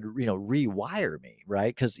would, rewire me,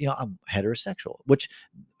 right? Because, I'm heterosexual, which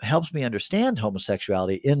helps me understand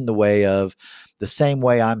homosexuality in the way of the same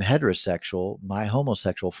way I'm heterosexual, my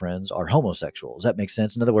homosexual friends are homosexual. Does that make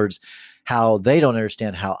sense? In other words, how they don't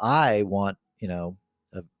understand how I want, a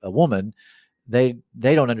woman, they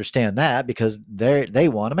don't understand that because they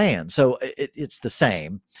want a man. So it's the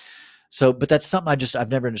same. So, but that's something I've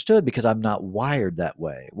never understood because I'm not wired that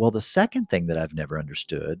way. Well, the second thing that I've never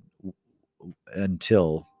understood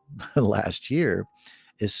until last year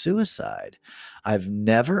is suicide. I've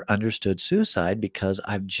never understood suicide because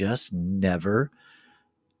I've never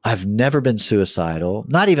been suicidal,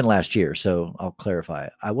 not even last year. So I'll clarify.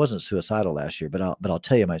 I wasn't suicidal last year, but I'll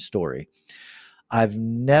tell you my story. I've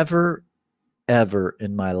never ever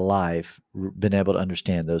in my life been able to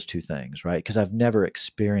understand those two things, right? Because I've never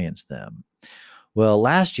experienced them. Well,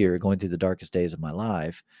 last year, going through the darkest days of my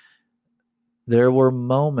life, there were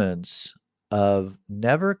moments of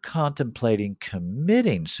never contemplating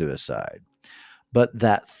committing suicide, but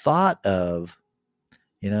that thought of,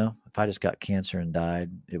 if I just got cancer and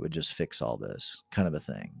died, it would just fix all this, kind of a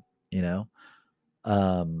thing, you know?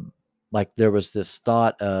 Um, like, there was this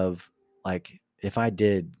thought of, like, if I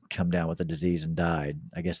did come down with a disease and died,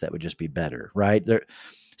 I guess that would just be better, right?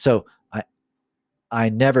 So I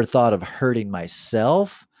never thought of hurting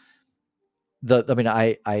myself.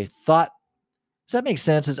 I thought, does that make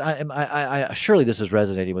sense? I surely this is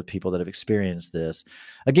resonating with people that have experienced this.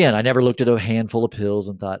 Again, I never looked at a handful of pills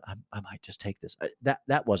and thought I might just take this.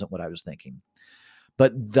 That wasn't what I was thinking.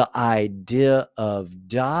 But the idea of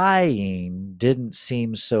dying didn't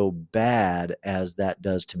seem so bad as that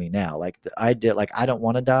does to me now. Like, I don't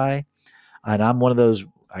want to die, and I'm one of those,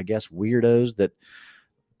 I guess, weirdos that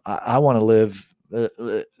I want to live.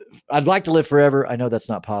 I'd like to live forever. I know that's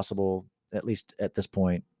not possible, at least at this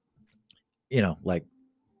point. Like,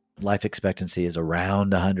 life expectancy is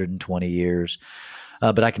around 120 years.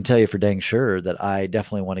 But I can tell you for dang sure that I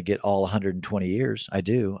definitely want to get all 120 years. I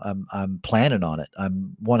do. I'm planning on it.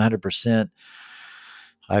 I'm 100%.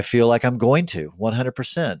 I feel like I'm going to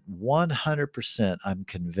 100%. 100%. I'm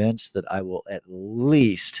convinced that I will at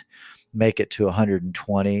least make it to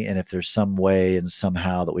 120. And if there's some way and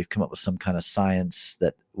somehow that we've come up with some kind of science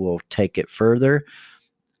that will take it further,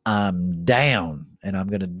 I'm down and I'm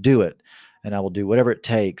going to do it. And I will do whatever it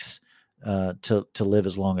takes to live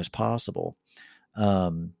as long as possible.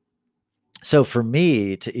 So for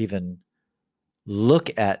me to even look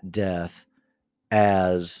at death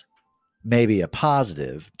as maybe a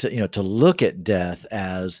positive, to look at death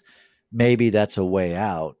as maybe that's a way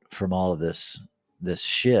out from all of this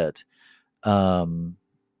shit. Um,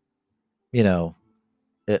 you know,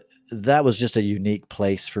 that was just a unique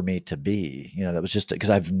place for me to be. That was just because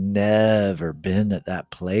I've never been at that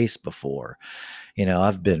place before.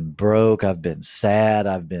 I've been broke, I've been sad,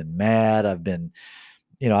 I've been mad, I've been,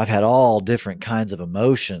 I've had all different kinds of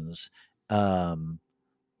emotions.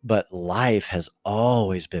 But life has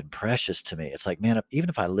always been precious to me. It's like, man, even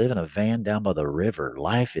if I live in a van down by the river,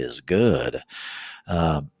 life is good.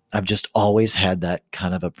 I've just always had that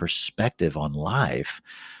kind of a perspective on life.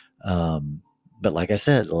 But like I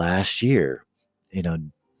said, last year,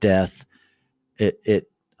 death,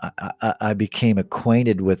 I became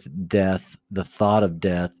acquainted with death, the thought of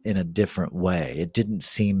death, in a different way. It didn't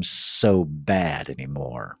seem so bad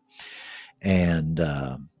anymore. And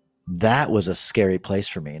that was a scary place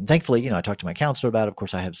for me. And thankfully, I talked to my counselor about it. Of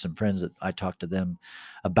course, I have some friends that I talked to them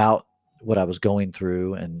about what I was going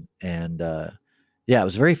through. And yeah, it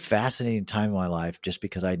was a very fascinating time in my life just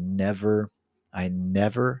because I never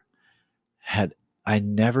had I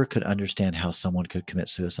never could understand how someone could commit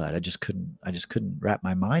suicide. I just couldn't wrap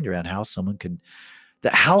my mind around how someone could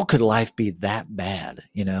that how could life be that bad?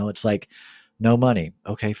 It's like no money.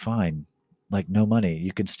 Okay, fine. Like no money.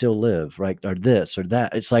 You can still live, right? Or this or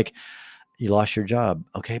that. It's like you lost your job.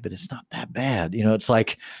 Okay, but it's not that bad. It's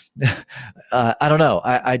like I don't know.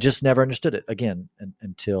 I just never understood it again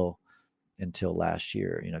until last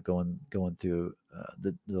year, going through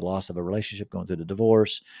the loss of a relationship, going through the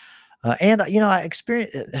divorce, and I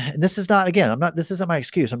experienced. And this is not again. I'm not. This isn't my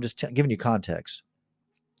excuse. I'm just giving you context.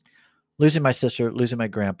 Losing my sister, losing my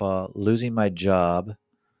grandpa, losing my job,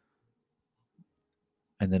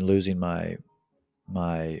 and then losing my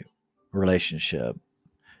relationship,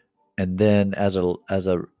 and then as a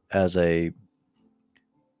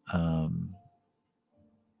um,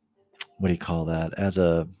 what do you call that? As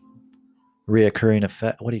a reoccurring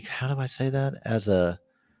effect. How do I say that?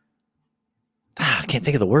 I can't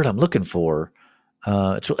think of the word I'm looking for.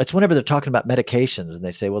 It's whenever they're talking about medications and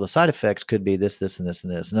they say, well, the side effects could be this, this, and this,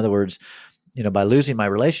 and this. In other words, by losing my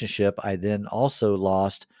relationship, I then also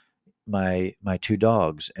lost my two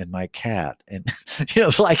dogs and my cat, and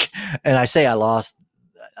it's like, and I say I lost.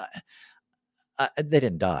 They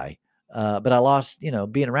didn't die, but I lost,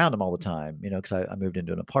 being around them all the time, because I moved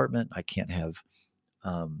into an apartment. I can't have,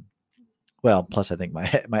 um, well, plus I think my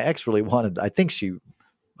ex really wanted. I think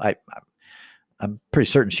I I'm pretty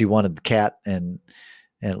certain she wanted the cat and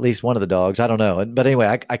at least one of the dogs. I don't know. But anyway,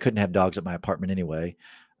 I couldn't have dogs at my apartment anyway.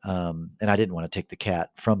 And I didn't want to take the cat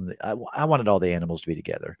I wanted all the animals to be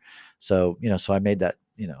together. So, so I made that,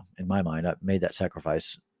 in my mind, I made that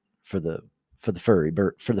sacrifice for for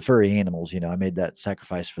the furry animals. I made that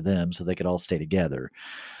sacrifice for them so they could all stay together.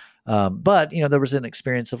 But, there was an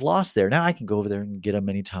experience of loss there. Now I can go over there and get them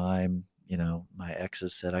anytime. My ex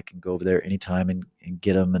has said I can go over there anytime and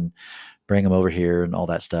get them and bring them over here and all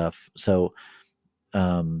that stuff. So,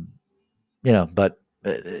 um, but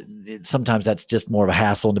sometimes that's just more of a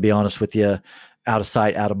hassle. And to be honest with you, out of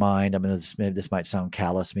sight, out of mind. I mean, maybe this might sound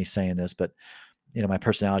callous, me saying this, but my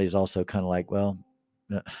personality is also kind of like, well,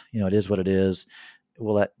 it is what it is.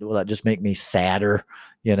 Will that just make me sadder?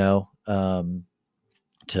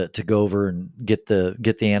 To go over and get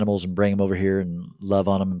the animals and bring them over here and love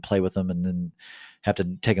on them and play with them and then have to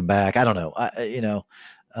take them back. I don't know.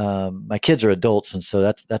 My kids are adults, and so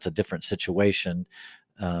that's a different situation.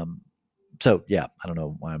 So yeah, I don't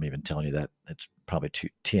know why I'm even telling you that. It's probably too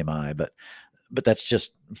TMI, but that's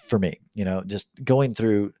just for me, just going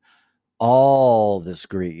through all this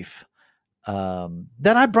grief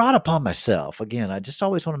that I brought upon myself. Again, I just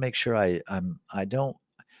always want to make sure I don't,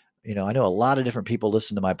 I know a lot of different people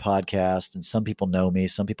listen to my podcast, and some people know me,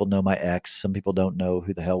 some people know my ex, some people don't know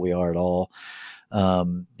who the hell we are at all. I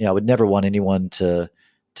would never want anyone to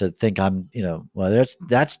think I'm, well,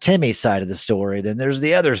 that's Timmy's side of the story. Then there's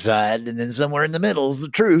the other side, and then somewhere in the middle is the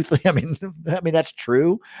truth. I mean, that's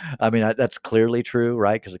true. I mean, that's clearly true,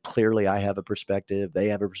 right? Because clearly I have a perspective, they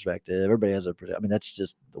have a perspective, everybody has I mean, that's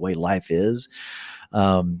just the way life is.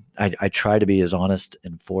 I try to be as honest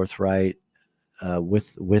and forthright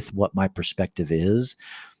with what my perspective is.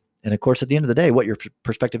 And of course, at the end of the day, what your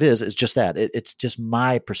perspective is just that. It's just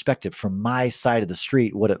my perspective from my side of the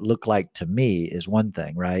street. What it looked like to me is one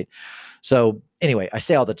thing, right? So anyway, I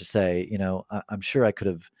say all that to say, I'm sure I could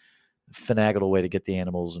have finagled a way to get the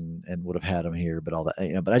animals and would have had them here, but all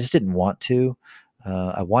that, but I just didn't want to.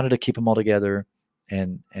 I wanted to keep them all together,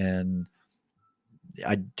 and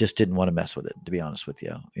I just didn't want to mess with it, to be honest with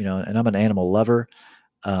you. And I'm an animal lover.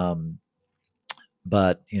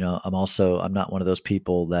 But I'm not one of those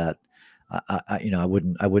people that I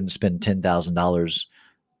wouldn't spend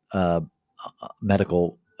 $10,000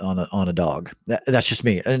 medical on a dog. That's just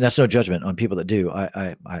me, and that's no judgment on people that do.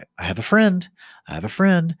 I have a friend.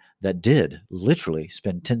 That did literally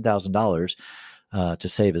spend $10,000 to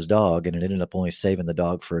save his dog, and it ended up only saving the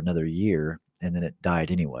dog for another year, and then it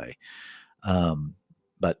died anyway.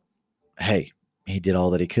 But hey, he did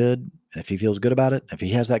all that he could, and if he feels good about it, if he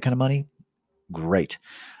has that kind of money, great.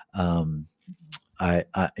 I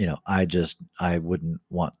wouldn't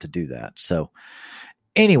want to do that. So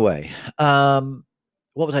anyway, what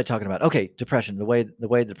was I talking about? Okay. Depression, the way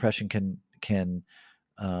depression can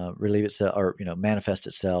relieve itself or, manifest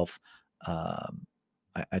itself.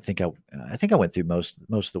 I think I went through most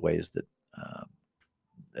of the ways that, um,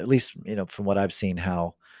 at least from what I've seen,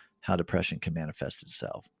 how depression can manifest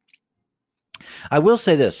itself. I will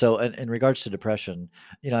say this. So in regards to depression,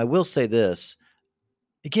 I will say this: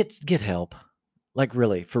 get help, like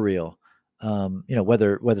really for real.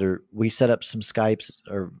 Whether we set up some Skypes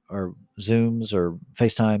or Zooms or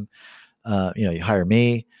FaceTime, you hire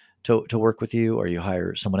me to work with you, or you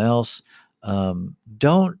hire someone else.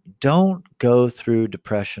 Don't go through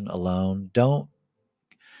depression alone. Don't,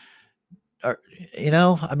 or,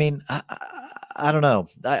 I mean, I don't know.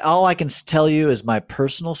 All I can tell you is my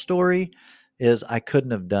personal story is I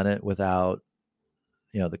couldn't have done it without,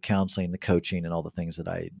 the counseling, the coaching, and all the things that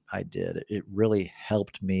I did. It really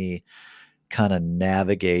helped me kind of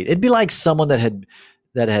navigate. It'd be like someone that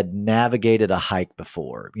had navigated a hike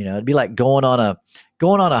before. It'd be like going on a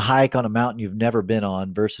hike on a mountain you've never been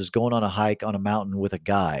on versus going on a hike on a mountain with a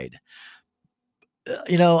guide.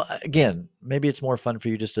 Again, maybe it's more fun for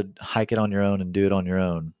you just to hike it on your own and do it on your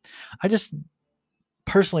own. I just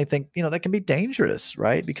personally think, that can be dangerous,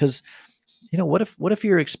 right? Because, what if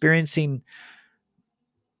you're experiencing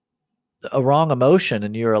a wrong emotion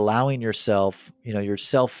and you're allowing yourself, you're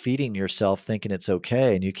self-feeding yourself thinking it's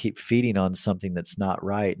okay, and you keep feeding on something that's not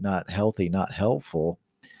right, not healthy, not helpful.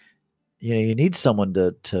 You need someone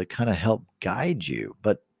to kind of help guide you.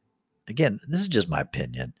 But again, this is just my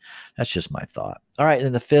opinion. That's just my thought. All right.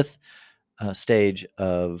 And the fifth stage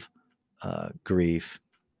of grief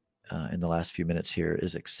in the last few minutes here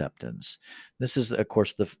is acceptance. This is, of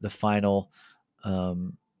course, the final.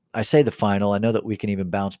 I say the final. I know that we can even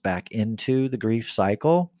bounce back into the grief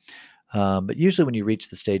cycle, but usually when you reach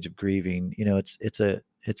the stage of grieving, it's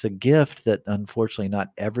a gift that unfortunately not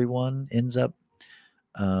everyone ends up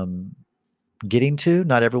um, getting to.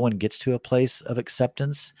 Not everyone gets to a place of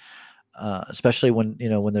acceptance, especially when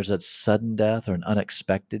there's a sudden death or an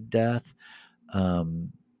unexpected death.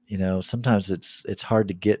 Um, sometimes it's hard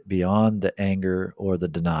to get beyond the anger or the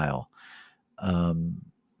denial. Um,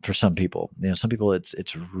 for some people, some people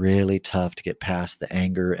it's really tough to get past the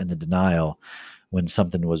anger and the denial when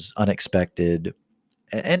something was unexpected.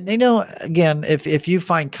 And again, if you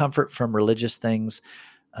find comfort from religious things,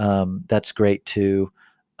 that's great too.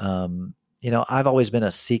 I've always been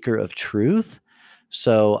a seeker of truth.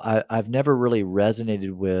 So I've never really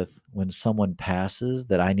resonated with when someone passes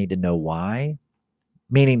that I need to know why.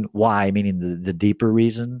 Meaning why, meaning the deeper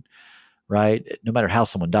reason, right? No matter how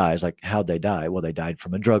someone dies, like how'd they die? Well, they died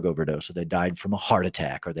from a drug overdose, or they died from a heart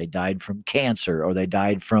attack, or they died from cancer, or they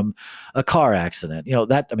died from a car accident.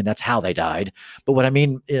 That's how they died. But what I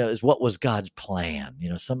mean, is what was God's plan?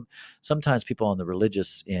 Sometimes people on the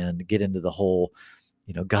religious end get into the whole,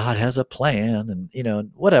 God has a plan,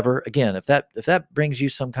 and whatever. Again, if that brings you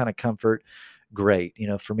some kind of comfort, great.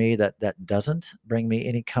 For me, that doesn't bring me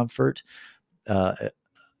any comfort uh,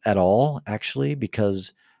 at all, actually,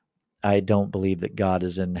 because I don't believe that God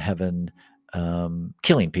is in heaven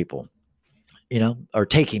killing people, or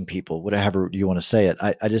taking people, whatever you want to say it.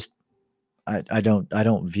 I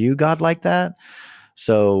don't view God like that.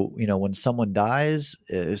 So, when someone dies,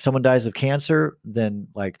 if someone dies of cancer, then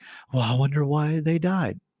like, well, I wonder why they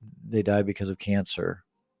died. They died because of cancer.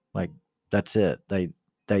 Like, that's it.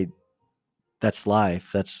 That's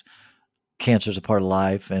life. Cancer's a part of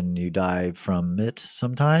life, and you die from it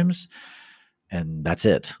sometimes, and that's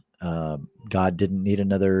it. God didn't need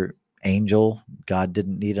another angel. God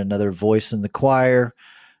didn't need another voice in the choir.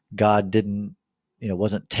 God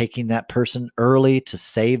wasn't taking that person early to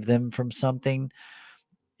save them from something,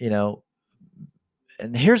 you know.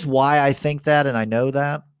 And here's why I think that, and I know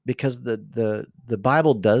that because the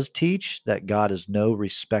Bible does teach that God is no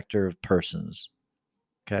respecter of persons.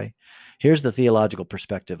 Okay, here's the theological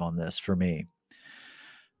perspective on this for me: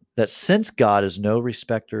 that since God is no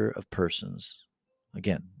respecter of persons,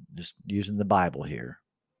 again, just using the Bible here,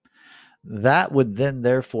 that would then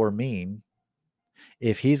therefore mean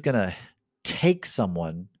if he's going to take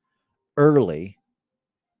someone early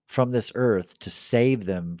from this earth to save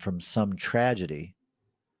them from some tragedy,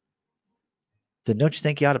 then don't you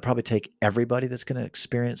think you ought to probably take everybody that's going to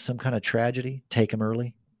experience some kind of tragedy, take them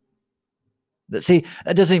early? See,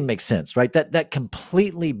 that doesn't even make sense, right? That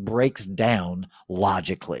completely breaks down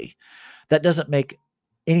logically. That doesn't make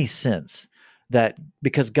any sense, that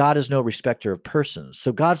because God is no respecter of persons.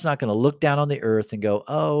 So God's not going to look down on the earth and go,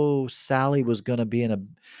 oh, Sally was going to be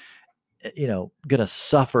going to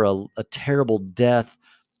suffer a terrible death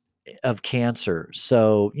of cancer.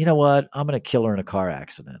 So you know what? I'm going to kill her in a car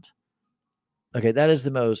accident. Okay. That is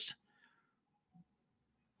the most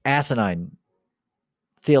asinine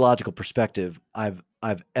theological perspective I've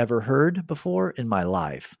ever heard before in my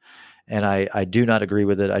life. And I do not agree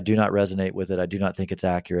with it. I do not resonate with it. I do not think it's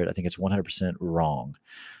accurate. I think it's 100% wrong.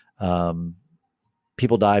 Um,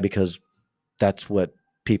 People die because that's what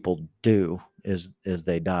people do is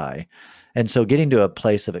they die. And so getting to a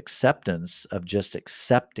place of acceptance, of just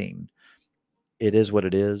accepting it is what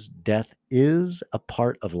it is. Death is a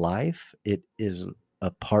part of life. It is a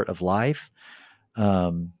part of life.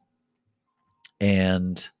 Um,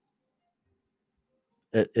 and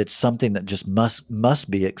it's something that just must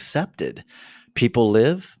be accepted. People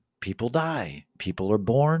live, people die, people are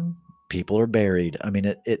born, people are buried. I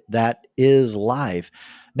mean, that is life.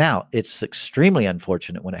 Now, it's extremely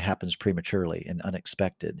unfortunate when it happens prematurely and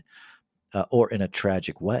unexpected, or in a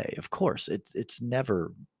tragic way. Of course, it's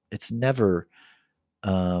never.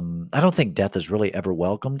 I don't think death is really ever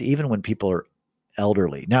welcomed, even when people are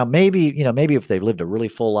elderly. Now, maybe if they've lived a really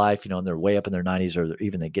full life, and they're way up in their 90s, or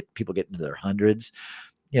even people get into their hundreds,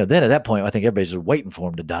 then at that point, I think everybody's just waiting for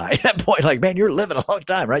them to die. At that point, like, man, you're living a long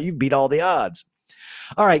time, right? You beat all the odds.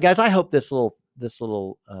 All right, guys, I hope this little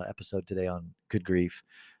episode today on good grief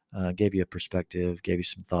gave you a perspective, gave you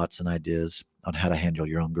some thoughts and ideas on how to handle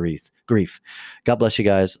your own grief. God bless you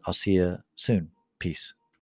guys. I'll see you soon. Peace.